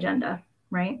pushing my agenda,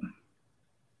 right?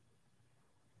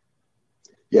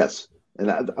 Yes.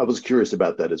 And I was curious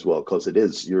about that as well, because it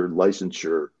is, your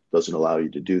licensure doesn't allow you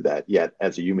to do that. Yet,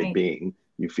 as a human being,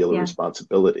 you feel a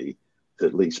responsibility to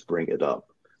at least bring it up.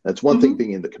 That's one thing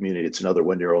being in the community. It's another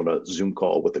when you're on a Zoom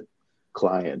call with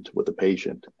client, with a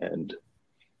patient, and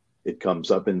it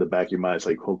comes up in the back of your mind. It's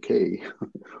like, okay,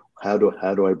 how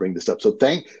do I bring this up? So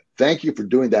thank you for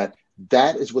doing that.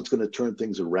 That is what's going to turn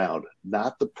things around,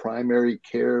 not the primary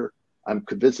care. I'm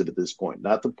convinced at this point,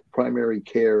 not the primary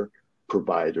care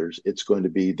providers. It's going to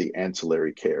be the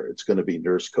ancillary care. It's going to be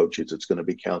nurse coaches. It's going to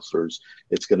be counselors.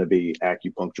 It's going to be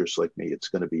acupuncturists like me. It's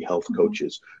going to be health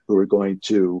coaches who are going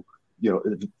to,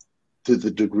 to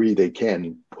the degree they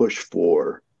can, push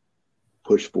for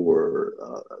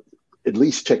at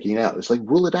least checking out. It's like,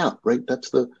 rule it out, right? That's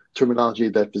the terminology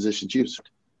that physicians use.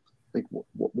 Like,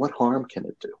 what harm can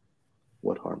it do?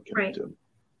 What harm can it do?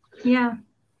 Yeah.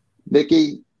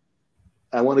 Nikki,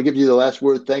 I want to give you the last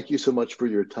word. Thank you so much for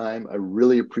your time. I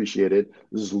really appreciate it. It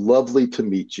was lovely to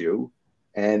meet you.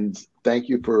 And thank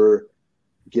you for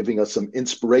giving us some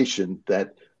inspiration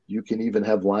that you can even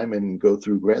have Lyme and go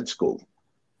through grad school.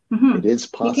 Mm-hmm. It is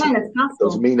possible. It's possible.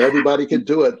 Doesn't mean everybody can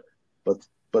do it,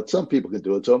 but some people can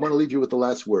do it. So I'm going to leave you with the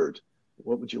last word.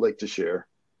 What would you like to share?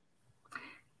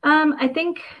 I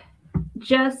think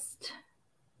just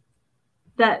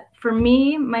that for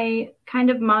me, my kind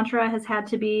of mantra has had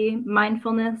to be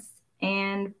mindfulness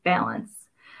and balance.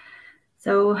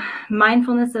 So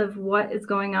mindfulness of what is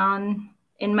going on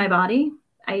in my body,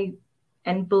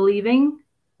 and believing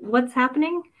what's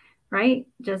happening, right?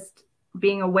 Just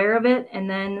being aware of it and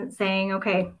then saying,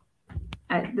 okay,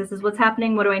 this is what's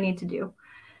happening. What do I need to do?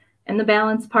 And the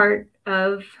balance part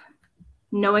of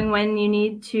knowing when you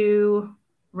need to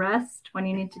rest, when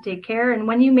you need to take care, and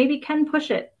when you maybe can push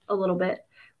it a little bit,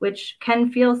 which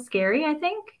can feel scary, I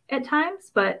think, at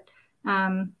times. But,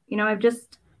 I've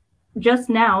just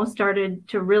now started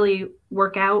to really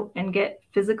work out and get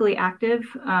physically active,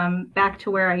 back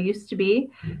to where I used to be.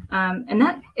 And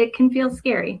that it can feel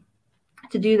scary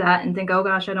to do that and think, oh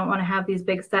gosh, I don't want to have these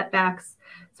big setbacks.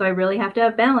 So I really have to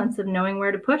have balance of knowing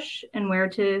where to push and where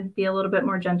to be a little bit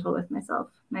more gentle with myself.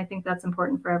 And I think that's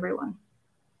important for everyone.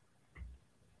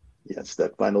 Yes,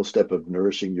 that final step of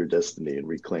nourishing your destiny and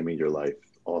reclaiming your life.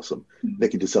 Awesome. Mm-hmm.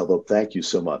 Nikki DeSalvo, thank you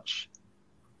so much.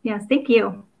 Yes, thank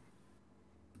you.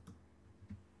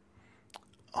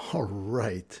 All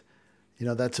right.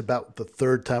 That's about the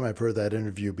third time I've heard that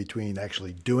interview, between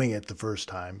actually doing it the first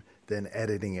time, then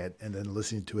editing it, and then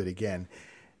listening to it again.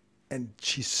 And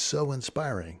she's so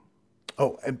inspiring.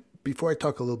 Oh, and before I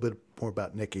talk a little bit more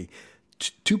about Nikki,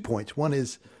 2 points. One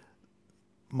is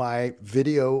my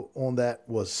video on that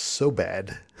was so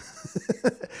bad,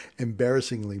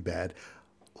 embarrassingly bad.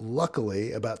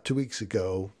 Luckily, about 2 weeks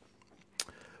ago,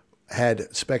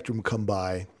 had Spectrum come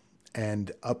by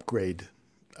and upgrade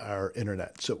our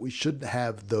internet. So we shouldn't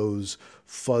have those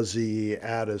fuzzy,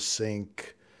 out of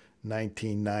sync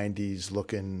 1990s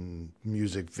looking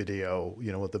music video,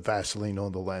 with the Vaseline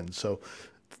on the lens. So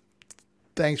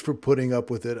thanks for putting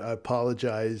up with it. I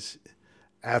apologize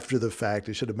after the fact.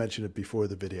 I should have mentioned it before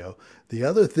the video. The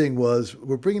other thing was,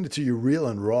 we're bringing it to you real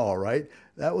and raw, right?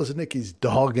 That was Nikki's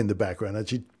dog in the background. And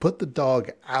she put the dog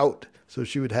out so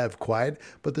she would have quiet,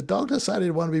 but the dog decided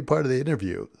to want to be part of the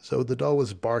interview. So the dog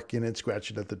was barking and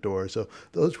scratching at the door. So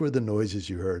those were the noises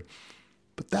you heard.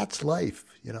 But that's life,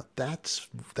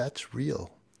 that's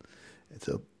real. And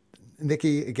so,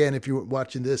 Nikki, again, if you're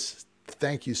watching this,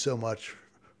 thank you so much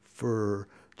for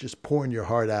just pouring your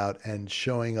heart out and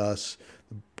showing us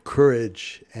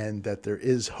courage and that there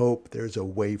is hope. There's a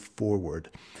way forward.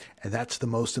 And that's the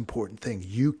most important thing.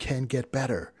 You can get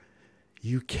better.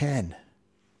 You can.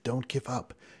 Don't give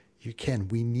up. You can.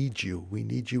 We need you. We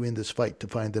need you in this fight to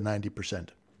find the 90%.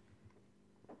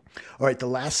 All right, the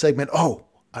last segment. Oh,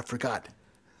 I forgot.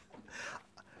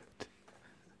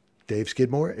 Dave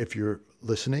Skidmore, if you're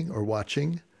listening or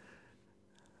watching,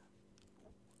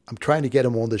 I'm trying to get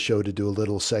him on the show to do a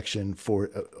little section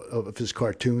of his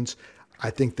cartoons.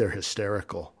 I think they're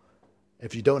hysterical.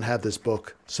 If you don't have this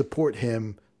book, support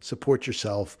him, support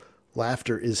yourself.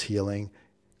 Laughter is healing.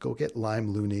 Go get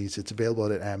Lyme Loonies. It's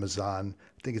available at Amazon.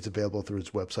 I think it's available through his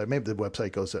website. Maybe the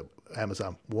website goes to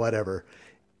Amazon, whatever.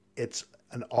 It's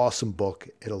an awesome book.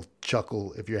 It'll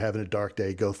chuckle if you're having a dark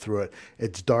day. Go through it.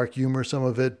 It's dark humor, some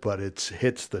of it, but it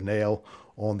hits the nail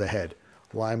on the head.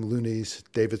 Lyme Loonies,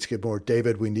 David Skidmore.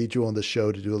 David, we need you on the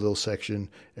show to do a little section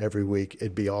every week.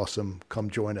 It'd be awesome. Come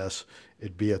join us.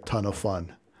 It'd be a ton of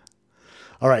fun.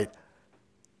 All right.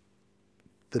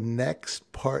 The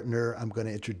next partner I'm going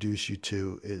to introduce you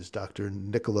to is Dr.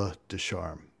 Nicola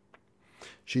Descharme.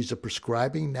 She's a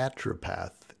prescribing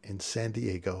naturopath in San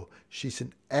Diego. She's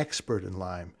an expert in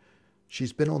Lyme.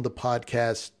 She's been on the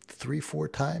podcast 3-4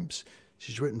 times.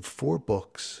 She's written 4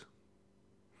 books.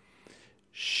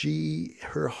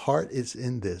 Her heart is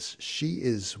in this. She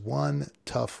is one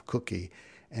tough cookie,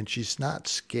 and she's not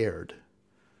scared.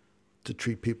 to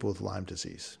treat people with Lyme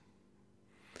disease.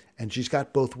 And she's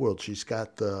got both worlds. She's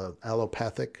got the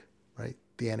allopathic, right?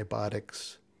 The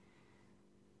antibiotics.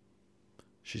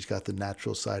 She's got the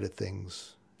natural side of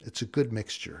things. It's a good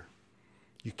mixture.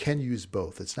 You can use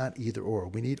both. It's not either or.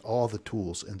 We need all the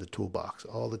tools in the toolbox,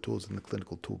 all the tools in the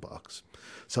clinical toolbox.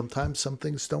 Sometimes some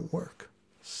things don't work.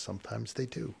 Sometimes they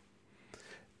do.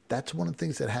 That's one of the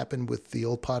things that happened with the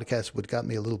old podcast. What got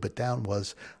me a little bit down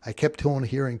was I kept on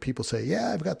hearing people say,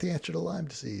 yeah, I've got the answer to Lyme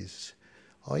disease.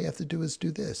 All you have to do is do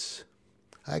this.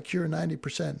 I cure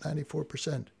 90%,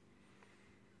 94%.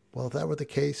 Well, if that were the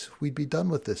case, we'd be done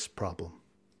with this problem,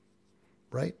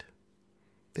 right?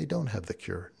 They don't have the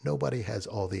cure. Nobody has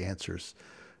all the answers.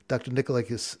 Dr.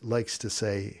 Nicholas likes to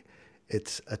say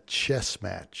it's a chess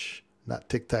match, not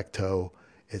tic-tac-toe.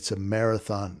 It's a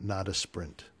marathon, not a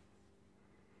sprint.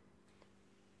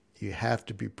 You have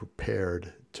to be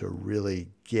prepared to really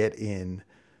get in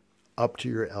up to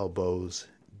your elbows,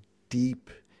 deep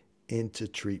into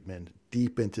treatment,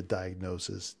 deep into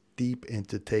diagnosis, deep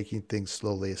into taking things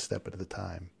slowly a step at a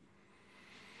time.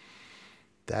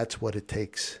 That's what it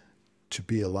takes to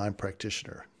be a Lyme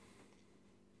practitioner.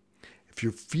 If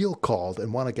you feel called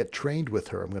and want to get trained with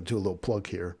her, I'm going to do a little plug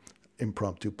here,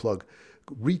 impromptu plug,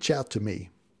 reach out to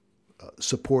me,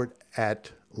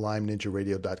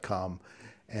 support@LymeNinjaRadio.com,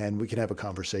 and we can have a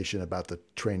conversation about the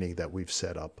training that we've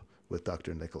set up with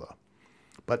Dr. Nicola.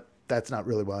 But that's not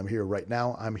really why I'm here right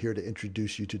now. I'm here to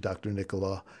introduce you to Dr.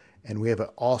 Nicola, and we have an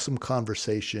awesome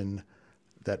conversation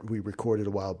that we recorded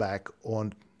a while back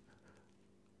on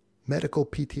medical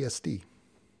PTSD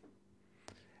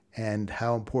and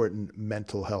how important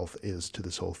mental health is to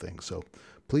this whole thing. So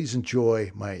please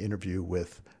enjoy my interview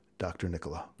with Dr.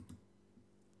 Nicola.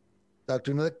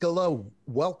 Dr. Nicola,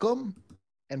 welcome.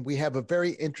 And we have a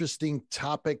very interesting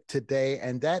topic today,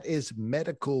 and that is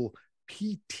medical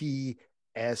PTSD.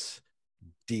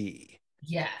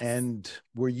 Yes. And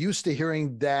we're used to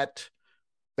hearing that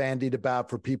bandied about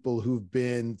for people who've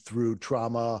been through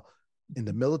trauma in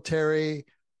the military,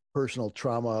 personal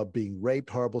trauma, being raped,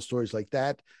 horrible stories like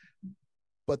that.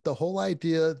 But the whole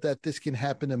idea that this can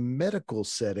happen in a medical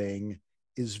setting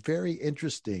is very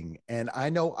interesting. And I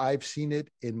know I've seen it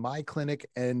in my clinic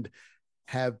and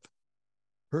have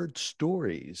heard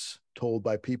stories told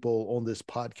by people on this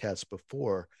podcast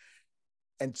before.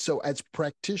 And so as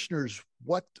practitioners,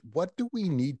 what do we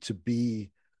need to be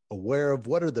aware of?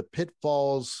 What are the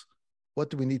pitfalls? What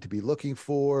do we need to be looking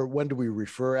for? When do we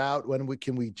refer out?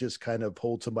 Can we just kind of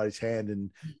hold somebody's hand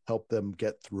and help them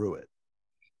get through it?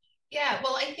 Yeah,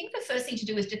 well, I think the first thing to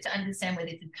do is just to understand where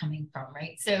this is coming from,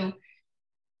 right? So,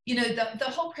 the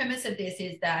whole premise of this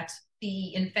is that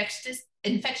the Infectious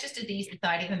Disease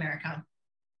Society of America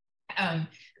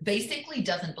basically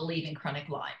doesn't believe in chronic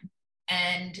Lyme.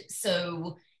 And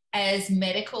so as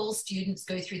medical students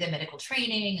go through their medical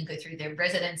training and go through their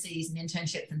residencies and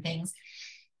internships and things,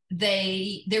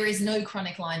 there is no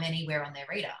chronic Lyme anywhere on their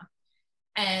radar.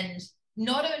 And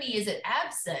not only is it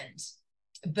absent,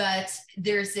 but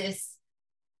there's this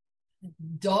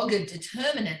dogged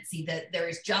determinacy that there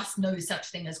is just no such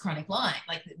thing as chronic Lyme.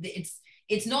 Like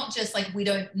it's not just like we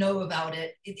don't know about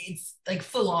it, it's like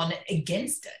full on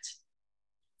against it.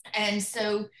 And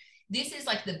so this is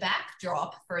like the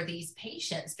backdrop for these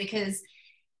patients, because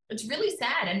it's really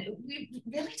sad. And we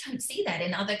really don't see that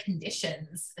in other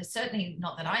conditions, certainly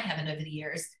not that I haven't over the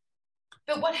years.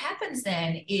 But what happens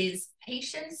then is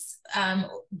patients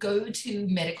go to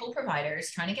medical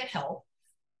providers trying to get help,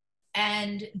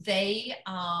 and they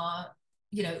are,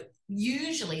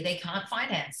 usually they can't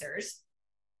find answers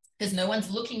because no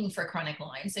one's looking for chronic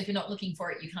Lyme. So if you're not looking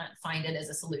for it, you can't find it as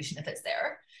a solution if it's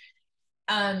there.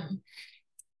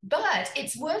 But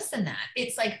it's worse than that.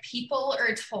 It's like people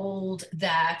are told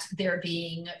that they're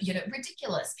being,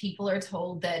 ridiculous. People are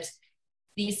told that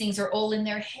these things are all in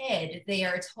their head. They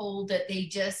are told that they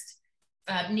just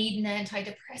need an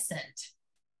antidepressant.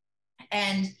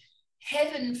 And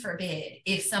heaven forbid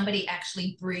if somebody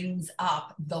actually brings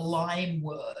up the Lyme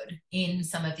word in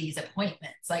some of these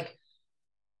appointments. Like,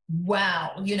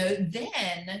 wow,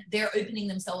 then they're opening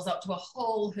themselves up to a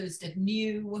whole host of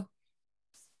new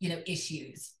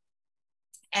issues.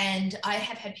 And I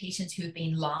have had patients who have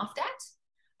been laughed at.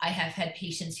 I have had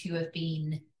patients who have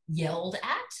been yelled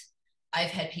at.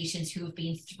 I've had patients who have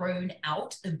been thrown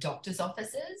out of doctor's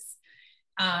offices.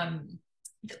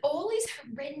 All these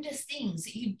horrendous things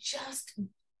that you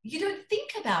don't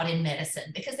think about in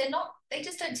medicine because they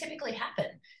just don't typically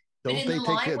happen. But in the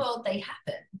Lyme world, they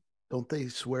happen. Don't they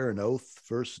swear an oath,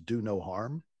 first do no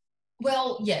harm?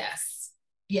 Well, yes.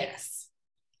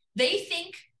 They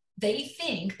think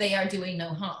they are doing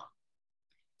no harm.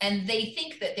 And they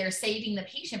think that they're saving the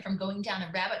patient from going down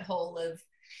a rabbit hole of,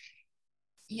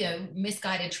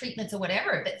 misguided treatments or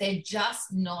whatever, but they're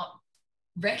just not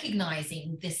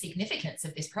recognizing the significance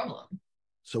of this problem.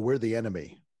 So we're the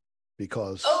enemy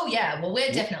because... Oh, yeah. Well, we're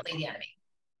definitely the enemy.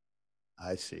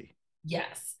 I see.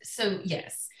 Yes. So,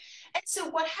 yes. And so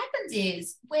what happens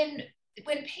is when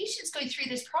patients go through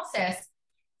this process,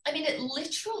 I mean, it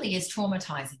literally is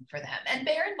traumatizing for them. And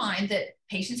bear in mind that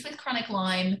patients with chronic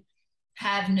Lyme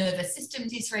have nervous system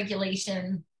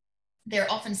dysregulation.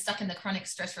 They're often stuck in the chronic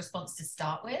stress response to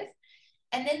start with.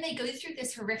 And then they go through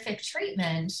this horrific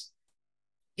treatment,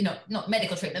 not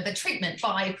medical treatment, but treatment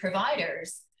by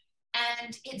providers.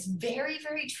 And it's very,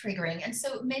 very triggering. And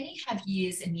so many have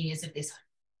years and years of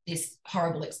this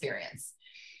horrible experience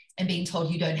and being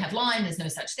told you don't have Lyme, there's no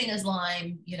such thing as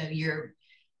Lyme, you're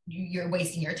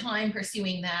wasting your time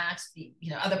pursuing that.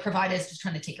 Other providers just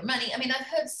trying to take your money. I mean, I've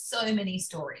heard so many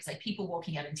stories, like people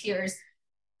walking out in tears.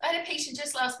 I had a patient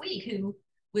just last week who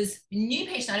was a new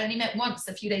patient I'd only met once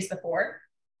a few days before,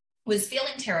 was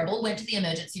feeling terrible, went to the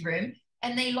emergency room,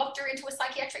 and they locked her into a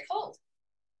psychiatric hold.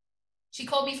 She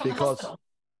called me from the hospital.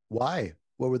 Why?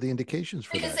 What were the indications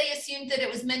for that? Because they assumed that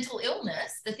it was mental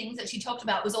illness. The things that she talked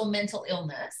about was all mental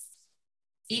illness,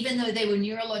 even though they were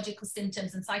neurological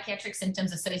symptoms and psychiatric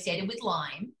symptoms associated with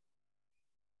Lyme.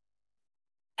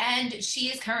 And she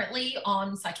is currently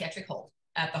on psychiatric hold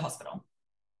at the hospital.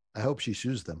 I hope she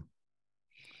sues them.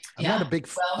 I'm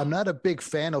not a big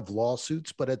fan of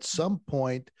lawsuits, but at some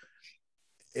point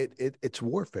it's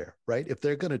warfare, right? If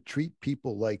they're going to treat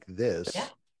people like this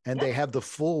and they have the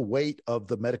full weight of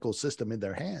the medical system in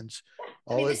their hands,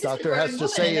 all the doctor has to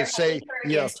say is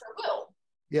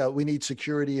we need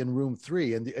security in room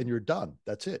 3 and you're done.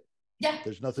 That's it. Yeah.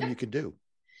 There's nothing you can do.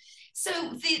 So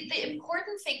the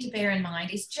important thing to bear in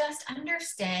mind is just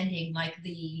understanding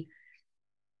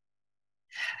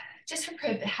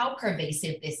how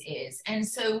pervasive this is. And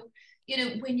so,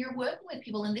 when you're working with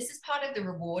people, and this is part of the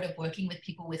reward of working with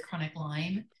people with chronic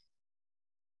Lyme,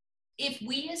 if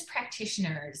we as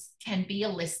practitioners can be a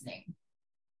listening,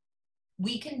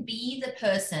 we can be the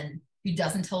person who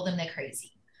doesn't tell them they're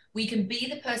crazy. We can be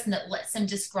the person that lets them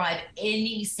describe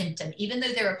any symptom, even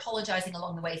though they're apologizing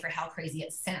along the way for how crazy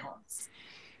it sounds.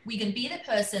 We can be the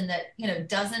person that,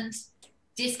 doesn't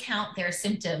discount their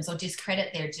symptoms or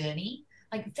discredit their journey.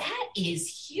 Like, that is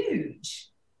huge.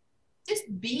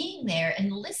 Just being there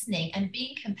and listening and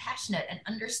being compassionate and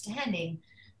understanding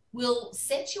will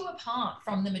set you apart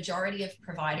from the majority of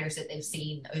providers that they've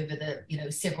seen over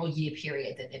the, several year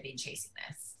period that they've been chasing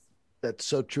this. That's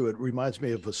so true. It reminds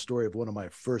me of a story of one of my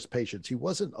first patients. He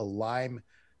wasn't a Lyme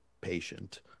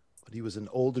patient, but he was an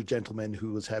older gentleman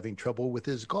who was having trouble with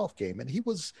his golf game. And he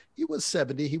was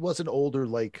 70. He wasn't older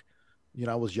like,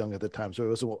 I was young at the time, so he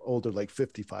wasn't older like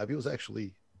 55. He was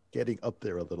actually getting up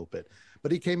there a little bit.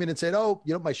 But he came in and said,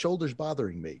 my shoulder's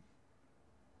bothering me,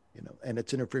 and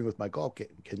it's interfering with my golf game.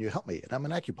 Can you help me? And I'm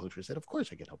an acupuncturist. I said, of course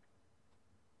I can help you.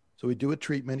 So we do a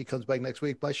treatment. He comes back next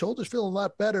week. My shoulder's feeling a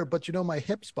lot better, but my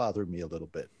hips bother me a little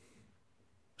bit.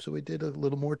 So we did a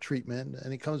little more treatment,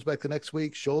 and he comes back the next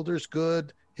week. Shoulder's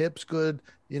good, hips good.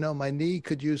 My knee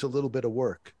could use a little bit of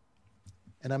work.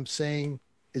 And I'm saying,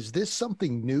 is this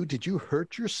something new? Did you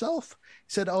hurt yourself?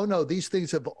 He said, oh no, these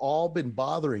things have all been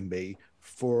bothering me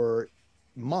for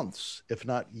months, if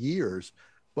not years.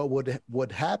 But what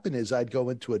would happen is I'd go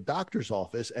into a doctor's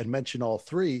office and mention all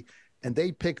 3, and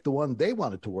they'd pick the one they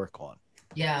wanted to work on.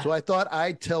 Yeah. So I thought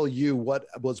I'd tell you what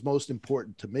was most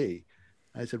important to me.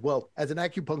 I said, well, as an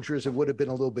acupuncturist, it would have been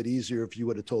a little bit easier if you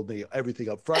would have told me everything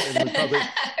up front, and we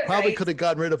probably could have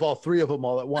gotten rid of all 3 of them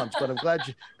all at once. But I'm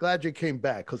glad you came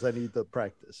back, because I need the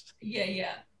practice.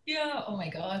 Yeah. Oh my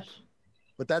gosh.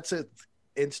 But that's an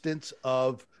instance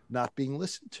of not being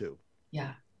listened to.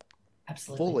 Yeah,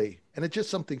 absolutely. Fully. And it's just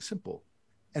something simple.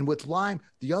 And with Lyme,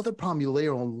 the other problem you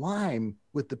layer on Lyme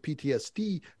with the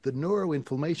PTSD, the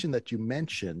neuroinflammation that you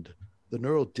mentioned, the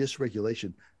neural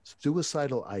dysregulation,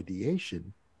 suicidal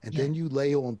ideation, and then you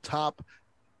lay on top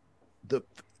the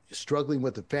struggling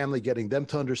with the family, getting them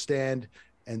to understand,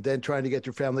 and then trying to get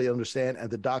your family to understand, and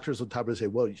the doctors on top of it say,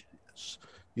 well,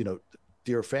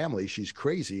 dear family, she's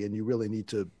crazy, and you really need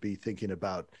to be thinking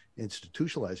about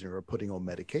institutionalizing her or putting on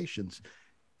medications,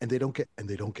 and they don't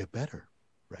get better.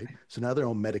 Right. So now they're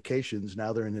on medications.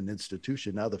 Now they're in an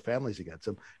institution. Now the family's against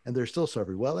them, and they're still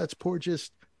suffering. Well, that's poor,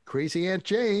 just crazy Aunt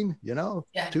Jane.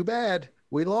 Too bad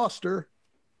we lost her.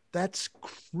 That's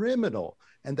criminal,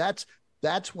 and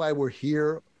that's why we're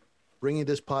here, bringing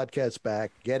this podcast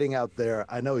back, getting out there.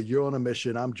 I know you're on a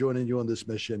mission. I'm joining you on this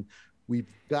mission. We've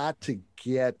got to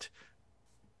get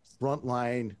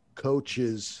frontline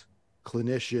coaches,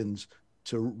 clinicians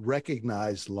to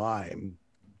recognize Lyme,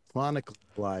 chronic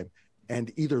Lyme,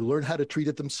 and either learn how to treat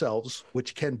it themselves,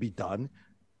 which can be done.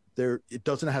 It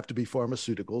doesn't have to be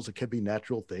pharmaceuticals. It can be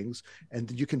natural things.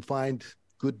 And you can find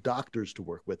good doctors to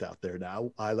work with out there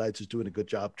now. iLights is doing a good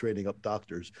job training up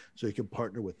doctors, so you can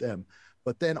partner with them.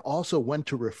 But then also when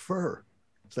to refer.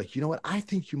 It's like, you know what? I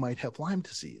think you might have Lyme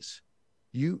disease.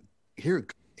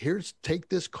 Here's take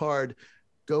this card,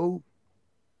 go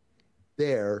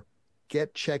there,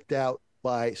 get checked out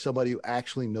by somebody who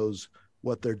actually knows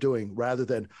what they're doing, rather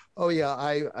than, oh yeah,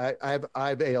 I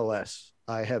have ALS,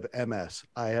 I have MS,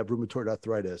 I have rheumatoid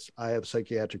arthritis, I have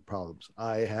psychiatric problems,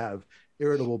 I have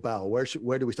irritable bowel. Where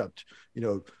do we stop? You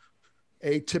know,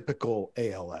 atypical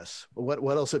ALS.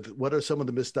 What else? What are some of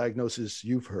the misdiagnoses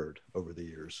you've heard over the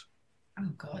years? Oh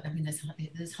God, I mean,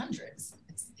 there's hundreds.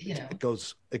 It's, you know, it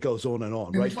goes on and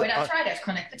on, right? Rheumatoid arthritis,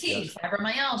 chronic fatigue, yes.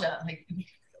 Fibromyalgia, like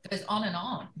it goes on and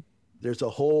on. There's a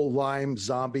whole Lyme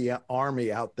zombie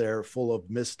army out there full of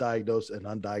misdiagnosed and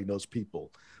undiagnosed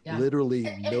people. Yeah. Literally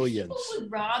and millions. People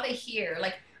would rather hear,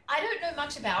 like, I don't know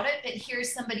much about it, but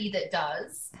here's somebody that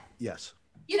does. Yes.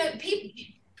 You know,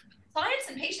 clients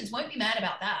and patients won't be mad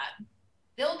about that.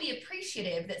 They'll be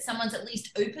appreciative that someone's at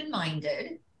least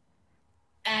open-minded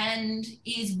and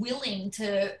is willing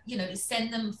to, you know, to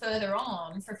send them further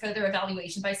on for further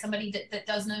evaluation by somebody that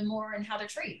does know more and how to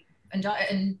treat and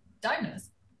diagnose.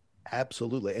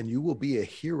 Absolutely. And you will be a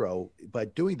hero by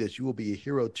doing this. You will be a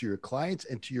hero to your clients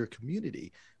and to your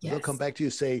community. Yes. They'll come back to you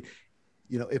and say,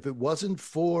 you know, if it wasn't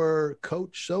for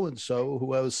Coach so-and-so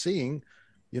who I was seeing,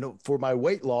 you know, for my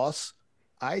weight loss,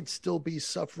 I'd still be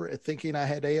suffering, thinking I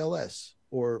had ALS,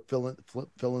 or fill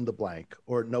in the blank,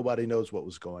 or nobody knows what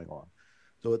was going on.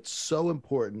 So it's so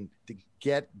important to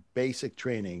get basic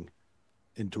training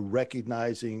into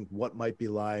recognizing what might be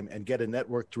Lyme and get a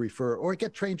network to refer, or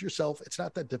get trained yourself. It's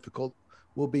not that difficult.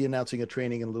 We'll be announcing a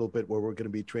training in a little bit where we're going to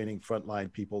be training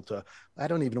frontline people to, I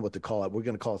don't even know what to call it. We're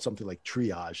going to call it something like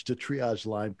triage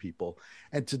Lyme people.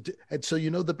 And so you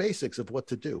know the basics of what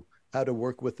to do, how to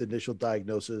work with the initial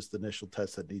diagnosis, the initial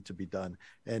tests that need to be done,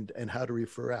 and how to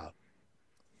refer out.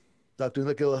 Dr.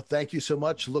 Nicola, thank you so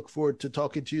much. Look forward to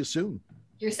talking to you soon.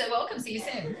 You're so welcome. See you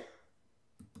soon.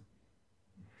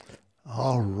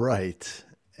 All right.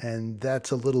 And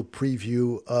that's a little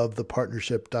preview of the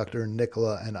partnership Dr.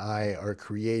 Nicola and I are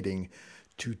creating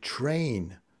to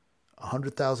train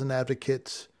 100,000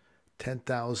 advocates,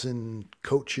 10,000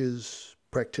 coaches,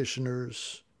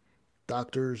 practitioners,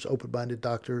 doctors, open-minded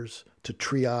doctors to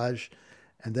triage,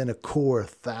 and then a core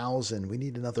 1,000. We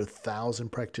need another 1,000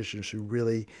 practitioners who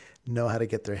really know how to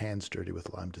get their hands dirty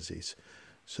with Lyme disease.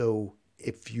 So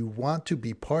if you want to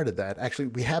be part of that,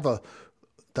 actually,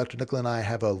 Dr. Nicola and I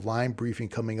have a Lyme briefing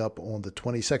coming up on the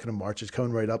 22nd of March. It's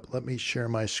coming right up. Let me share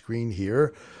my screen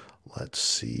here. Let's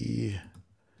see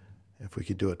if we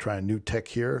could do it. Try a new tech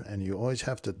here. And you always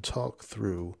have to talk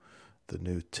through the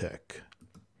new tech.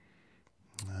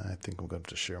 I think I'm going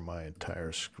to share my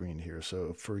entire screen here.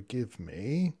 So forgive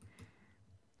me.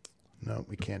 No,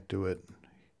 we can't do it.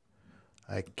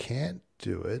 I can't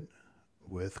do it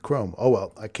with Chrome. Oh,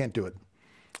 well, I can't do it.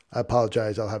 I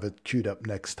apologize. I'll have it queued up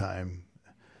next time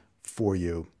for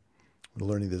you. We're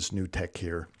learning this new tech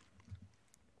here.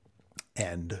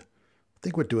 And I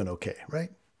think we're doing okay, right?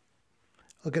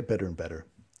 I'll get better and better.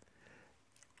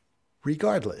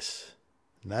 Regardless,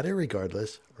 not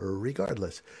irregardless, or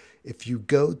regardless, if you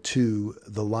go to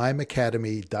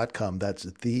thelymeacademy.com, that's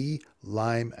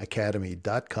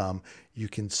thelymeacademy.com, you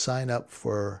can sign up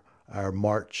for our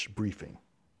March briefing.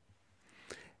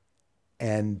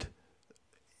 And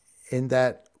in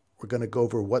that, we're going to go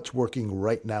over what's working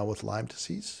right now with Lyme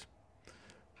disease.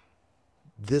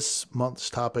 This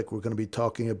month's topic, we're going to be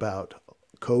talking about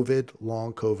COVID,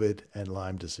 long COVID, and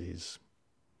Lyme disease.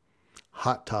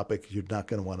 Hot topic. You're not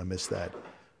going to want to miss that.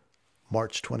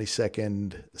 March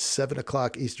 22nd, 7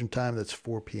 o'clock Eastern Time. That's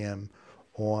 4 p.m.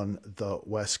 on the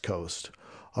West Coast.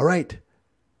 All right.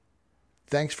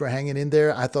 Thanks for hanging in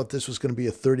there. I thought this was going to be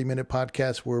a 30-minute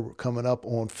podcast. We're coming up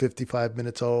on 55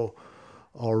 minutes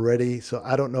already. So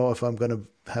I don't know if I'm going to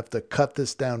have to cut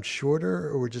this down shorter,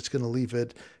 or we're just going to leave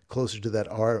it closer to that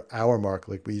hour mark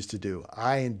like we used to do.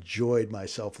 I enjoyed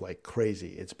myself like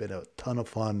crazy. It's been a ton of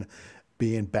fun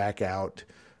being back out,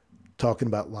 talking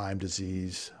about Lyme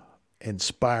disease,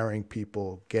 inspiring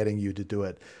people, getting you to do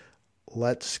it.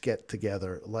 Let's get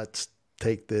together. Let's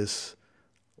take this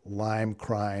Lyme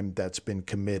crime that's been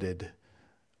committed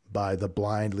by the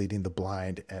blind leading the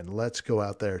blind, and let's go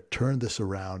out there, turn this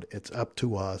around. It's up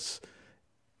to us.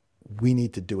 We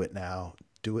need to do it now.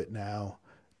 Do it now.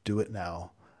 Do it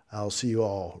now. I'll see you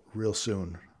all real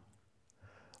soon.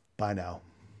 Bye now.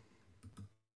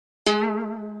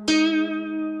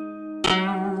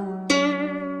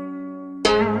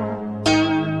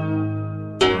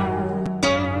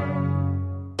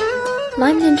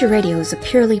 Lyme Ninja Radio is a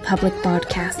purely public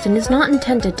broadcast and is not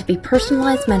intended to be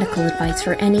personalized medical advice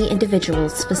for any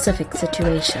individual's specific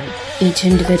situation. Each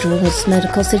individual's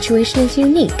medical situation is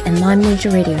unique, and Lyme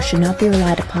Ninja Radio should not be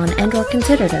relied upon and or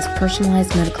considered as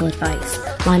personalized medical advice.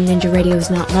 Lyme Ninja Radio is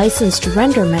not licensed to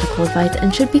render medical advice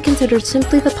and should be considered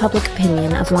simply the public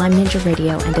opinion of Lyme Ninja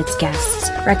Radio and its guests.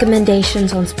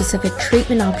 Recommendations on specific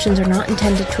treatment options are not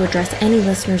intended to address any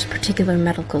listener's particular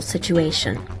medical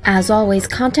situation. As always,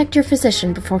 contact your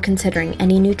physician before considering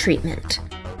any new treatment.